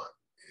that you want,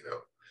 you know.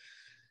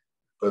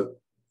 But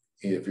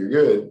if you're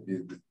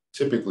good,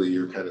 typically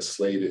you're kind of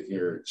slated,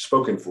 you're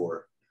spoken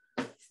for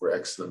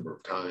X number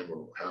of time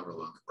or however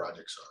long the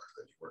projects are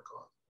that you work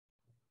on.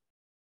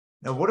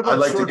 Now, what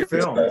about short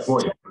films?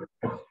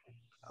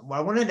 Well,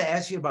 I wanted to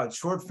ask you about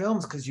short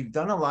films because you've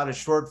done a lot of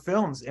short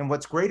films. And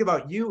what's great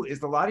about you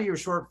is a lot of your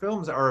short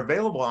films are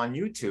available on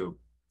YouTube.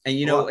 And,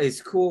 you know,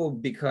 it's cool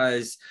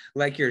because,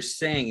 like you're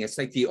saying, it's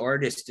like the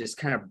artist is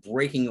kind of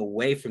breaking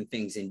away from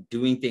things and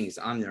doing things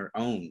on their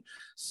own.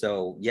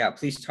 So, yeah,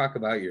 please talk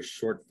about your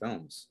short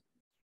films.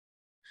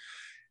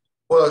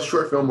 Well,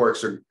 short film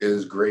works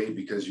is great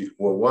because you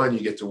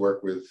get to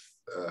work with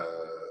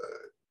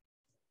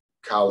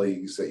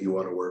colleagues that you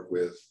want to work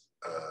with.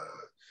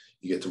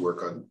 You get to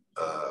work on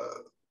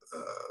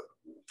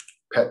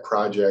pet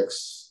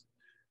projects.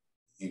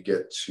 You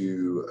get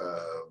to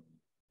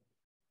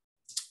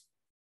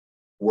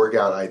work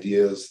out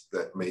ideas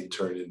that may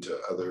turn into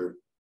other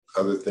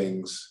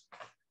things,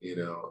 you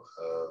know.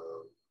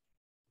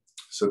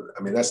 So,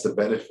 I mean, that's the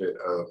benefit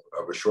of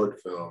a short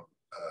film.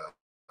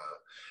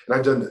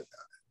 And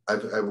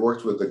I've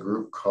worked with a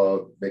group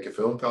called Make a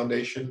Film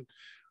Foundation,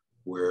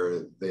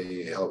 where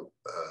they help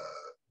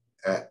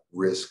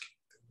at-risk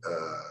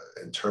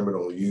and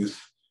terminal youth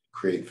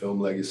create film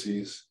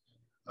legacies,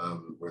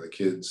 where the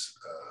kids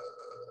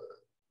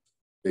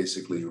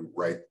basically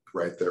write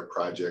their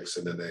projects,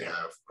 and then they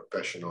have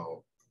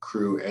professional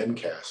crew and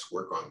cast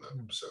work on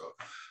them. So,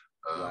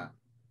 Wow.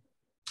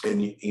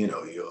 And you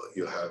know,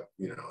 you'll have,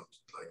 you know,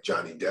 like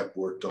Johnny Depp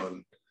worked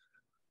on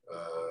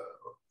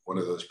one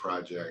of those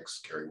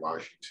projects, Kerry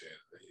Washington.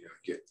 You know,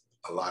 get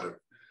a lot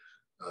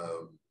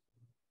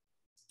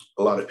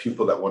of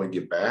people that want to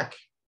get back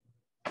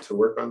to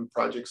work on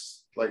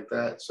projects like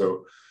that.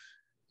 So,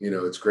 you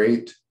know, it's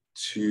great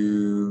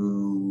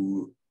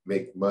to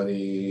make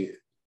money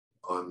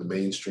on the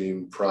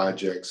mainstream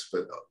projects,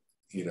 but,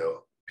 you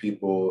know,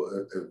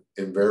 people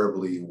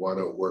invariably want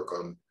to work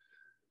on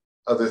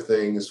other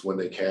things when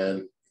they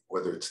can,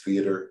 whether it's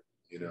theater,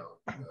 you know,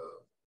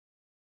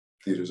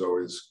 theater's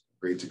always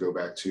great to go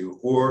back to,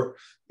 or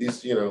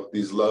these, you know,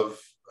 these love,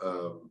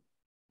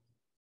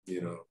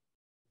 you know,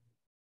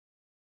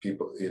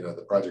 people, you know,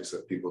 the projects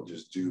that people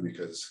just do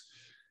because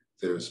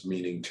there's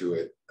meaning to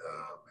it,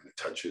 and it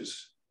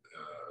touches,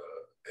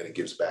 and it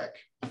gives back.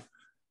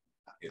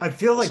 I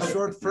feel like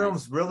short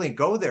films really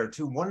go there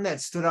too. One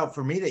that stood out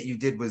for me that you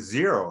did was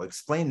Zero.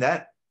 Explain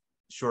that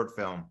short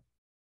film.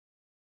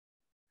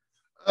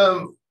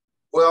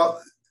 Well,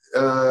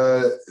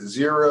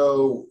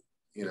 Zero,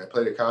 you know, I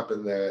played a cop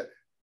in that.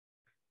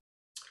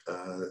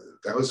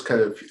 That was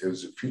it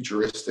was a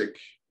futuristic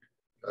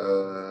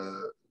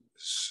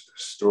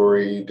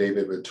story.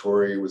 David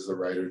Vittori was the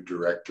writer,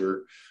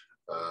 director.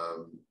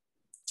 Man,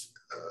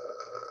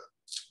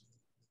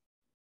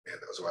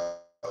 that was a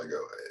while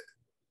ago.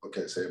 What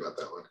can I say about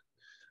that one?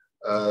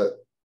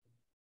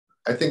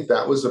 I think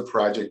that was a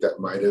project that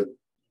might have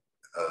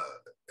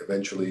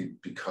eventually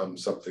become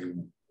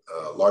something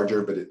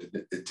larger, but it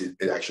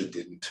actually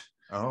didn't.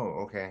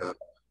 Oh, okay.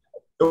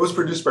 It was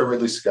produced by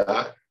Ridley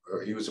Scott.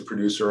 He was a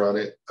producer on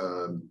it.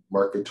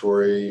 Mark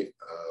Vittori,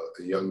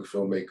 a young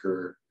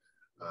filmmaker,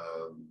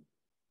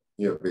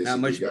 you know,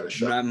 basically got a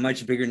shot. Not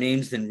much bigger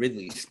names than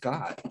Ridley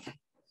Scott.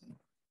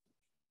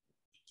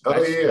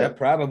 That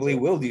probably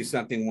will do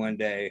something one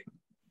day.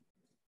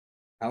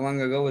 How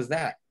long ago was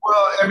that?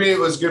 Well, I mean, it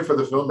was good for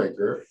the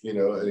filmmaker, you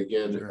know, and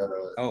again,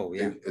 sure.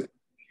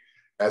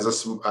 As a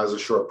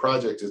short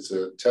project, it's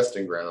a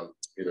testing ground,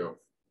 you know,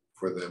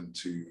 for them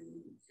to,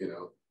 you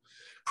know,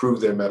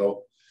 prove their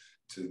mettle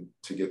to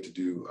get to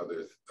do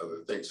other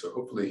things. So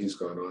hopefully he's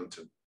gone on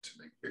to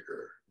make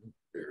bigger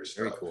stuff.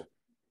 Very cool.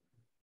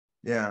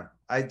 Yeah,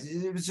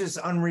 it was just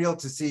unreal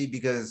to see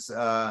because,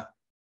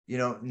 you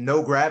know,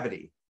 no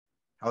gravity.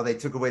 how they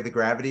took away the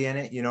gravity in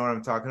it. You know what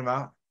I'm talking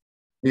about?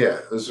 Yeah,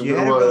 You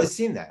hadn't really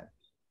seen that.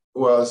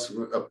 Well, it's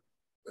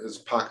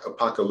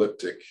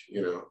apocalyptic,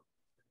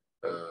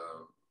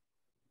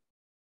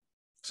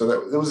 so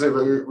that it was a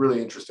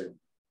really interesting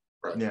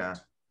project. Yeah.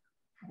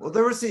 Well,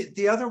 there was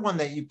the other one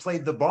that you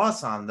played the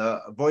boss on,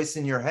 the voice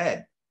in your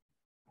head.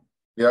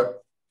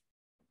 Yep.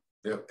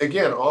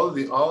 Again, all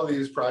of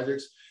these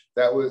projects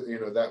that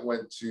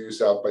went to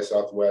South by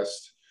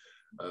Southwest.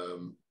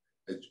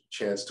 A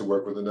chance to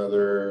work with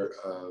another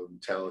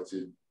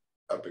talented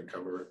up and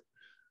comer.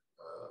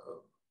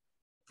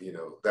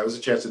 That was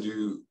a chance to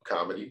do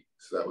comedy,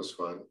 so that was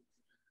fun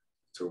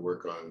to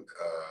work on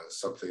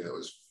something that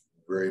was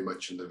very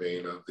much in the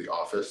vein of The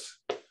Office.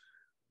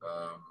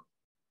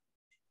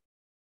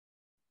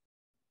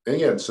 And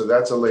again, so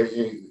that's all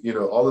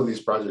of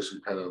these projects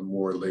are kind of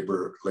more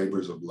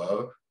labors of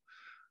love,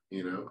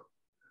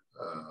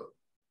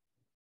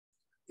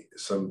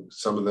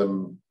 some of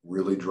them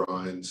really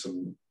draw in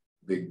some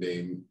big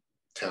name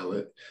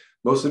talent,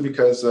 mostly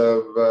because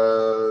of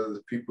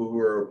the people who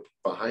are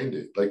behind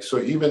it. Like, so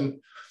even,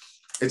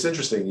 it's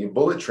interesting, in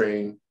Bullet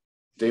Train,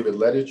 David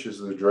Lettich is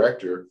the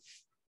director.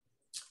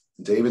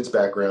 David's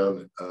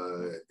background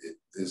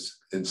is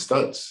in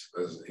stunts.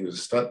 He was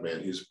a stunt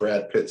man. He was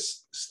Brad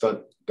Pitt's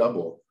stunt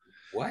double.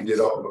 What? He did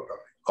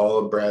all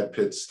of Brad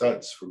Pitt's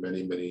stunts for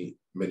many, many,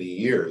 many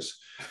years.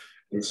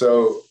 And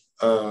so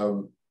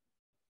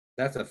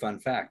that's a fun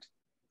fact.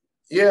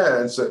 Yeah,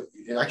 and so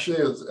actually,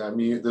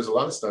 there's a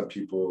lot of stunt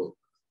people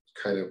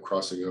kind of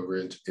crossing over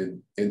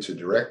into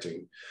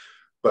directing,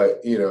 but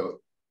it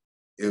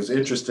was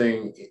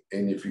interesting.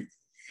 And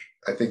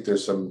I think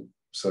there's some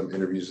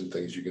interviews and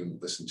things you can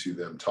listen to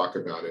them talk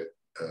about it,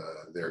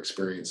 their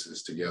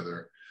experiences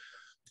together.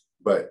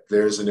 But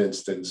there's an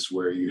instance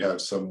where you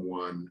have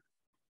someone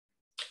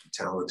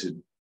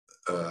talented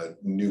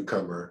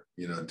newcomer,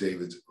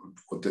 David.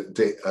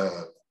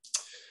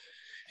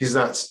 He's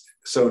not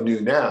so new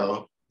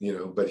now,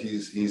 but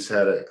he's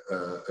had a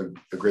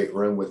great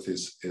run with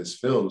his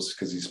films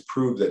because he's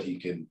proved that he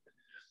can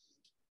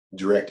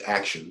direct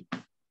action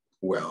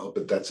well,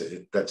 but that's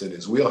in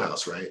his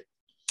wheelhouse, right?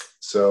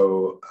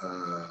 So,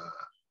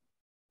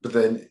 but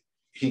then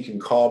he can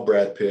call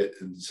Brad Pitt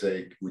and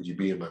say, "Would you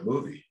be in my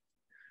movie?"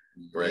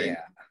 Right?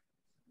 Yeah.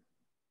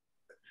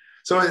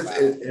 So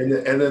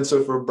and then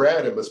so for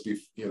Brad, it must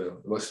be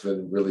it must have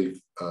been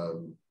really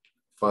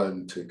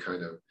fun to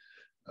kind of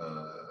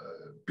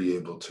be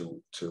able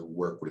to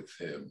work with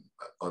him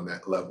on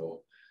that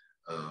level,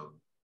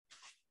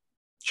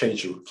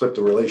 flip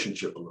the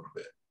relationship a little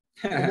bit.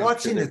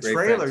 Watching the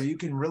trailer, you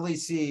can really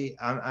see,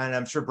 and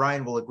I'm sure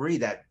Brian will agree,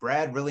 that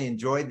Brad really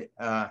enjoyed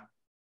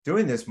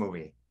doing this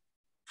movie.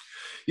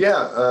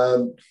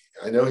 Yeah,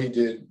 I know he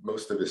did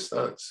most of his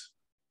stunts.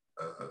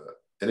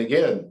 And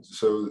again,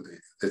 so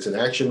it's an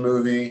action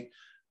movie.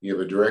 You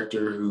have a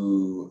director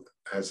who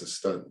has a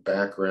stunt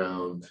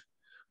background.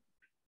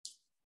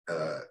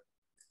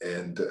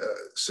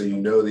 So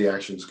the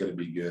action's going to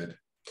be good.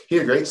 He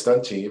had a great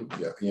stunt team.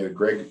 Yeah,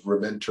 Greg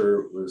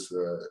Rementer was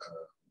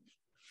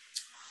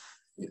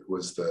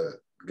the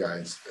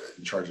guy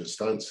in charge of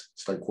stunts,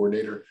 stunt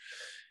coordinator.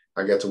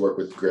 I got to work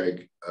with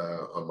Greg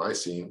on my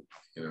scene.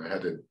 I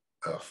had to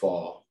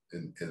fall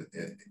in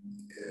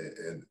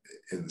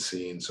the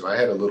scene, so I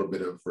had a little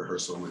bit of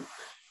rehearsal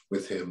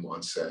with him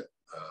on set.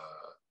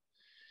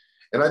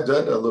 And I've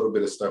done a little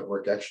bit of stunt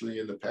work actually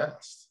in the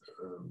past.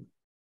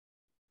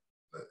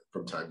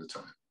 From time to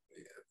time,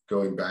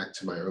 going back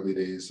to my early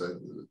days, I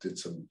did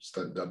some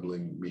stunt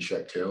doubling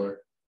Meshach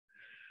Taylor.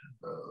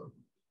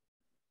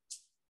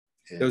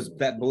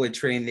 That Bullet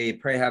Train, they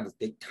probably have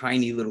the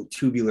tiny little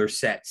tubular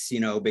sets,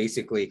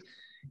 basically,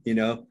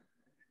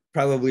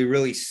 probably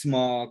really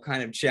small,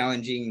 kind of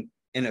challenging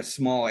in a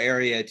small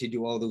area to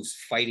do all those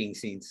fighting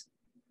scenes.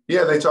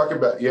 Yeah, I've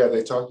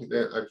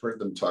heard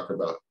them talk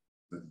about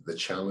the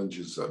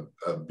challenges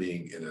of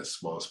being in a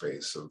small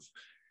space, of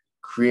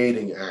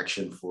creating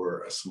action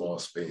for a small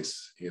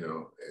space.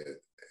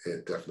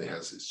 It definitely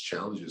has its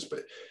challenges,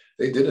 but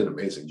they did an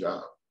amazing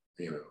job.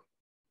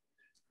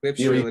 Clips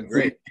really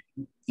great.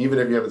 Even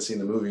if you haven't seen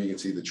the movie, you can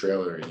see the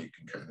trailer and you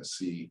can kind of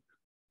see,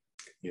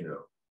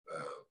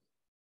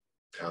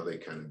 how they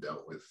kind of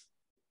dealt with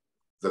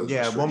those.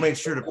 Yeah, we'll make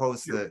sure to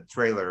post the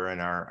trailer in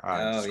our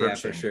description. Yeah,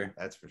 for sure.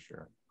 That's for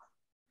sure.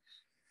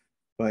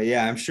 But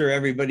yeah, I'm sure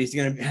everybody's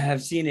gonna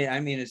have seen it. I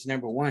mean, it's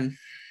 #1.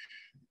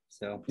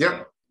 So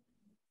yeah,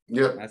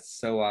 that's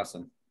so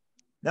awesome.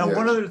 Now,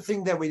 one other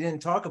thing that we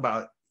didn't talk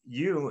about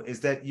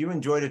is that you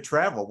enjoy to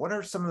travel. What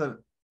are some of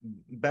the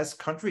best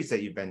countries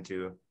that you've been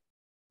to?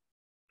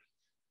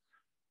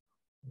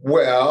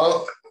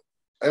 Well,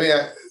 I mean,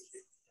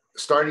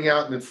 starting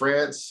out in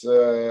France,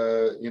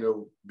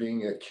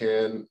 being at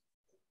Cannes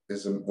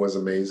was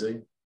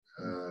amazing.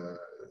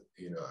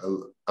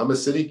 I'm a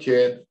city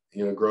kid.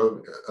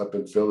 Growing up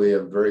in Philly,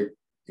 I'm very,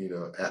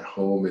 at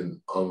home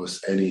in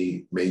almost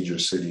any major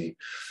city.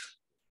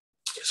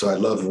 So I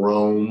love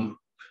Rome,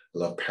 I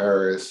love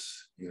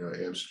Paris,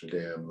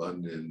 Amsterdam,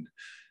 London,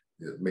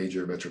 the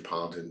major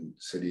metropolitan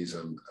cities,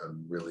 I'm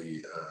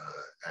really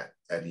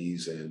at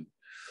ease in.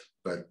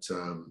 But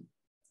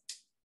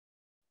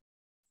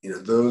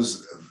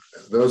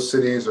those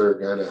cities are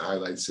kind of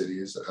highlight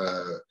cities.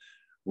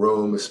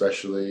 Rome,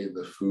 especially,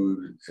 the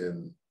food,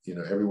 and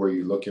everywhere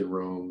you look in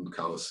Rome,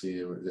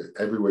 Colosseum,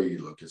 everywhere you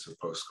look, it's a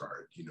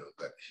postcard.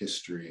 That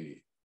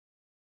history,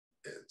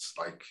 it's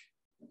like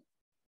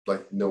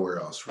nowhere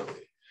else,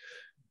 really.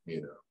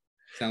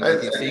 Sounds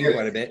like you've seen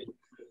quite a bit.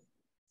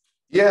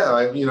 Yeah,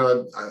 I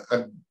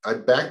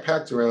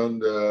backpacked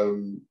around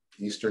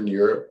Eastern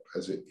Europe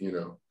as a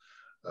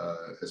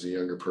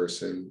younger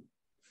person.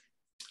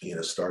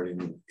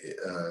 Starting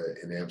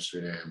in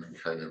Amsterdam and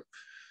kind of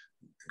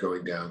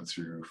going down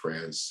through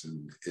France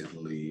and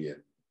Italy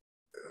and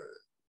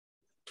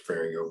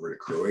ferrying over to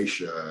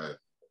Croatia,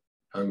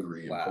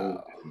 Hungary, and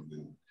Poland,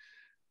 and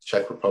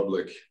Czech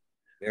Republic.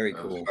 Very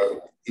cool.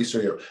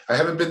 Eastern Europe. I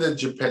haven't been to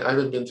Japan. I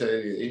haven't been to any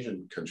of the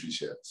Asian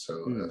countries yet.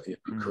 So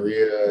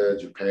Korea,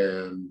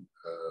 Japan,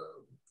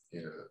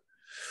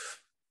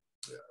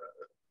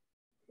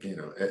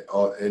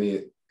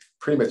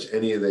 pretty much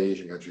any of the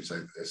Asian countries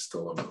is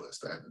still on my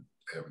list. I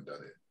haven't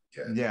done it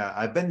yet. Yeah,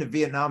 I've been to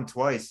Vietnam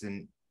twice,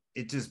 and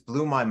it just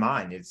blew my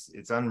mind.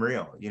 It's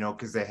unreal,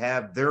 because they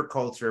have their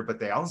culture, but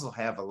they also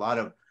have a lot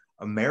of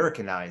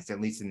Americanized, at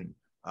least in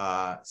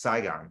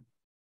Saigon.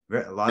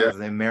 A lot of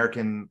the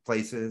American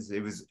places.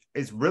 It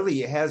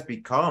has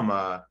become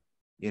a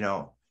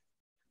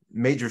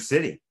major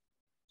city.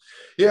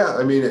 Yeah,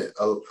 I mean,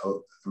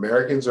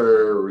 Americans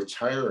are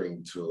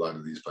retiring to a lot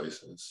of these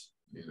places.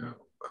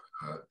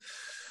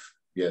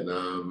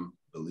 Vietnam,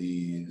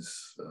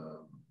 Belize,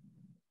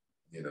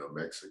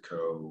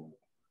 Mexico.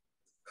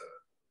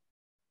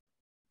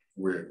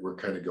 We're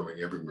kind of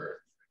going everywhere.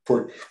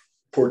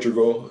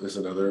 Portugal is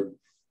another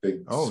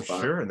big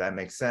spot. Sure, that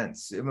makes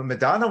sense.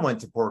 Madonna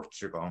went to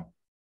Portugal.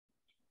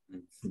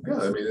 Yeah,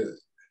 I mean,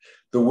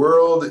 the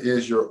world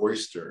is your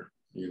oyster,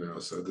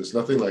 so there's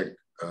nothing like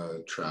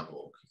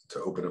travel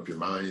to open up your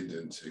mind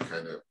and to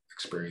kind of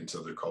experience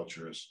other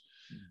cultures.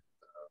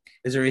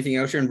 Is there anything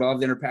else you're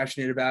involved in or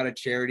passionate about, a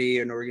charity,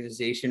 an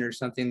organization, or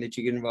something that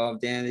you get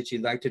involved in that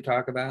you'd like to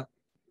talk about?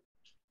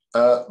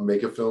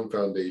 Make a Film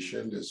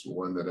Foundation is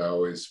one that I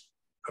always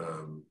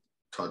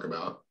talk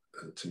about.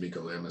 Tamika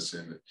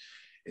Lamison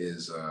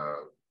is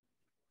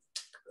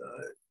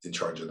in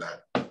charge of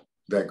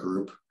that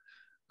group.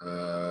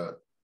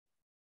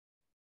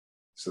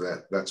 So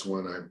that's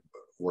one I've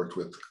worked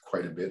with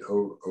quite a bit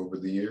over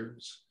the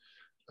years.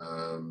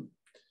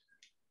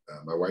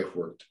 My wife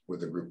worked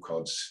with a group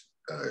called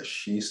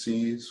She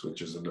Sees,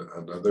 which is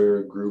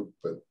another group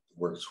that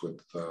works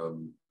with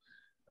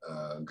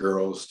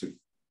girls to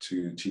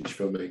teach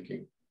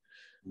filmmaking.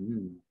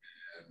 And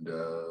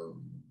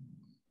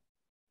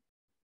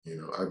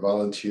I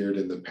volunteered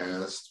in the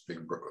past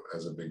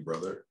as a big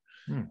brother.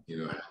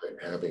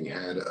 Having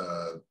had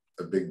a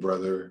big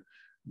brother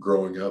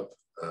growing up,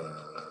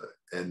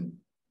 and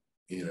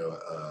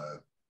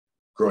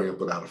growing up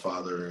without a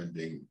father, and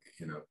being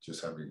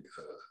just having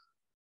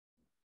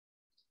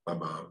my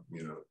mom,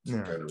 to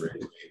kind of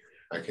raise me.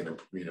 I can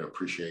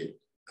appreciate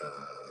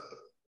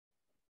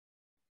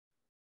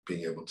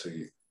being able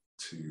to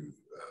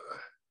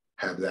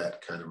have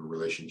that kind of a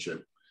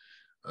relationship,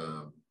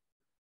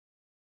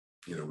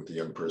 with a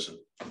young person.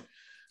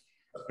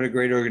 What a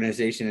great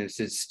organization.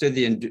 It's stood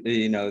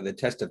the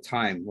test of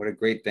time. What a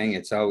great thing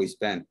it's always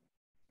been.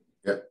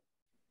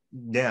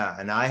 Yeah,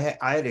 and I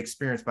had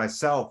experienced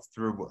myself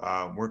through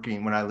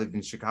working when I lived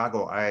in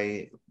Chicago.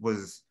 I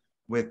was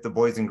with the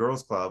Boys and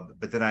Girls Club,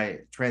 but then I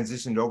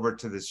transitioned over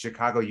to the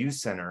Chicago Youth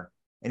Center,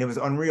 and it was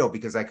unreal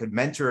because I could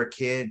mentor a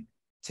kid,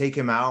 take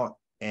him out,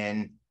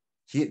 and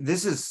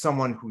this is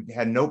someone who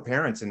had no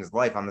parents in his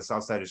life on the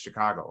south side of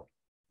Chicago,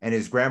 and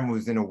his grandma who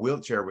was in a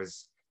wheelchair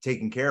was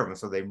taking care of him,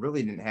 so they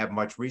really didn't have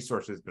much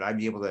resources, but I'd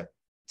be able to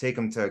take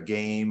him to a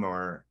game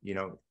or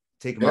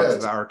take them out to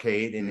the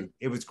arcade, and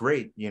it was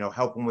great.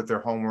 Help them with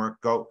their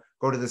homework. Go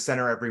to the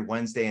center every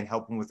Wednesday and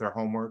help them with their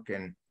homework,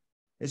 and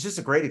it's just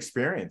a great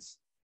experience.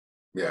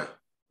 Yeah,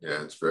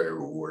 it's very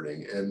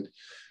rewarding, and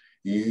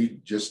you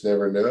just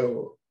never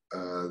know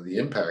the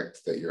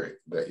impact that you're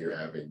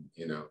having.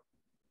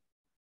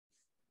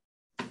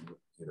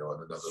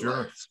 On another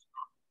life.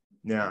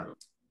 Yeah.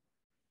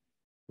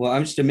 Well,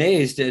 I'm just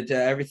amazed at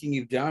everything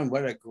you've done.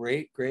 What a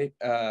great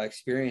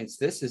experience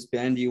this has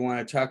been. Do you want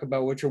to talk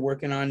about what you're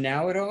working on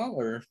now at all,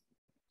 or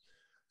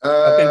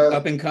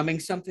up and coming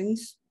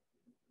somethings?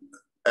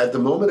 At the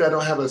moment, I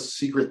don't have a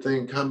secret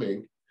thing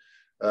coming.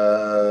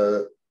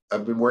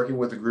 I've been working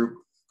with a group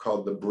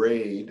called The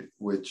Braid,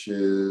 which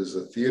is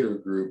a theater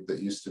group that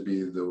used to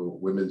be the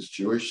Women's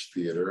Jewish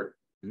Theater,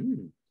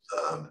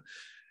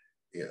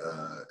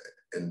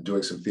 and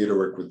doing some theater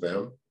work with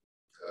them.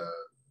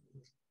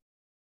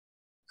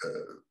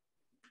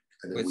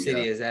 What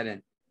city is that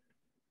in?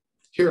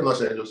 Here in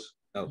Los Angeles.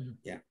 Oh,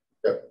 yeah.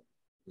 Yeah,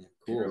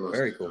 cool.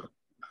 Very cool.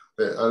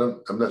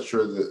 I'm not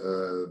sure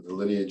the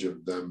lineage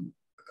of them.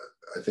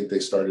 I think they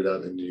started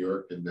out in New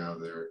York and now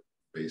they're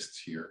based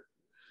here.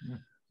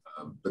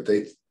 But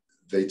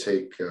they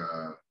take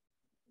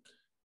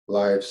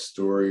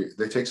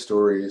they take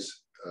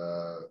stories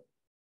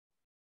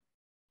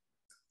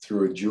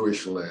through a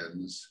Jewish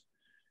lens,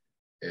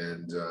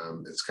 and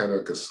it's kind of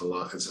like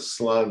it's a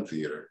salon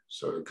theater.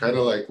 So kind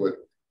of like what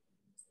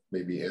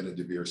maybe Anna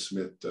Devere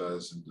Smith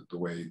does, and the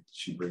way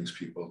she brings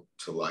people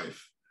to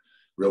life,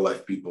 real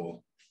life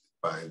people,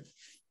 by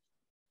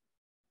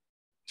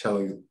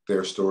telling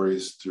their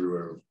stories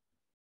through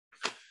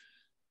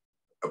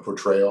a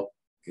portrayal,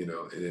 you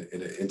know, in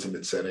an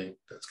intimate setting.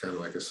 That's kind of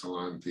like a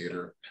salon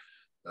theater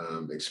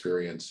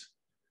experience.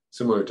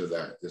 Similar to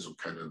that is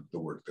kind of the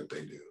work that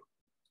they do.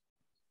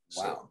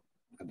 Wow. So,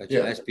 I bet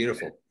you that's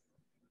beautiful.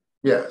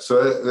 Yeah.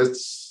 So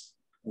that's,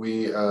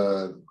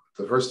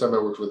 the first time I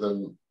worked with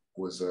them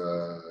was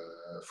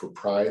for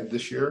Pride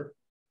this year.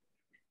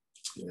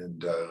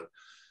 And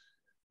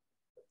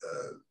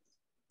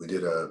we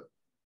did a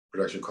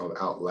production called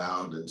Out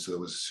Loud. And so it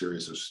was a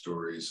series of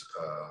stories,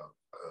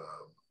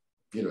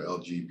 you know,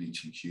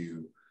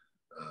 LGBTQ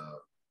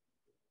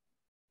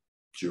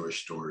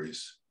Jewish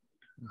stories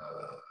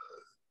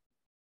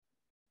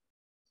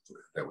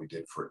that we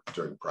did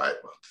during Pride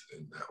Month,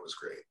 and that was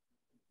great.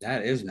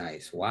 That is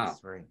nice. Wow.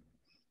 That's right.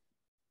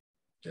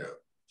 Yeah.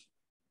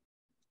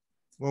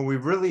 Well, we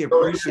really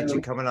appreciate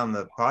you coming on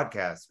the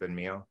podcast,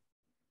 Benmio.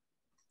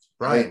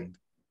 Brian,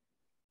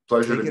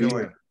 pleasure to be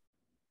here.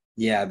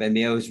 Yeah,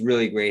 Benmio, it was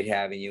really great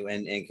having you,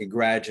 and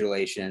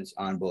congratulations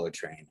on Bullet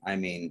Train. I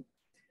mean,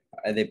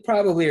 they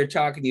probably are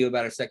talking to you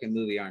about a second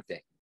movie, aren't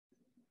they?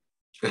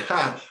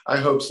 I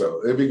hope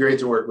so. It'd be great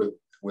to work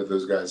with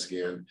those guys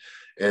again,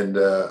 and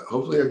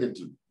hopefully I get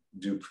to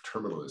do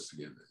Terminalist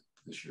again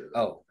this year.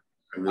 Oh,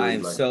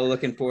 I'm so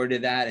looking forward to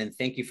that, and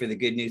thank you for the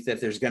good news that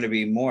there's going to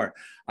be more.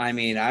 I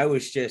mean, I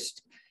was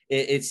just,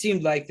 it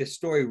seemed like the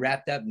story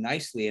wrapped up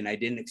nicely, and I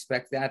didn't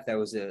expect that. That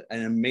was an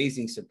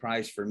amazing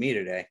surprise for me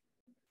today.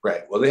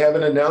 Right. Well, they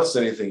haven't announced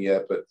anything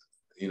yet, but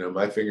you know,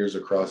 my fingers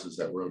are crossed is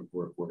that we're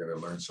going to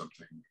learn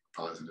something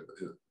positive.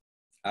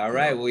 All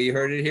right. Well, you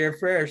heard it here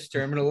first.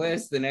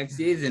 Terminalist, the next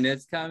season,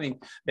 it's coming.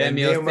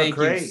 Benmio, thank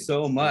you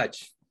so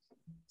much.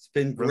 It's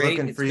been great. We're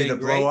looking for you to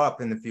blow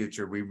up in the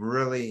future. We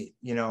really,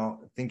 you know,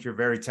 think you're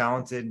very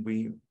talented.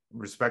 We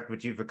respect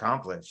what you've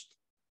accomplished.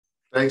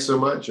 Thanks so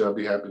much. I'll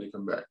be happy to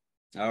come back.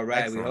 All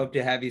right. Excellent. We hope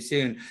to have you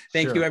soon.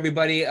 Thank you,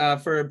 everybody,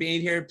 for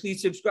being here.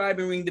 Please subscribe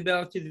and ring the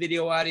bell to the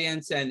video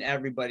audience. And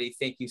everybody,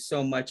 thank you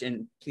so much.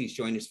 And please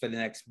join us for the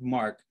next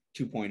Mark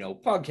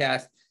 2.0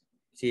 podcast.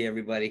 See you,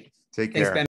 everybody. Take care. Thanks, Ben.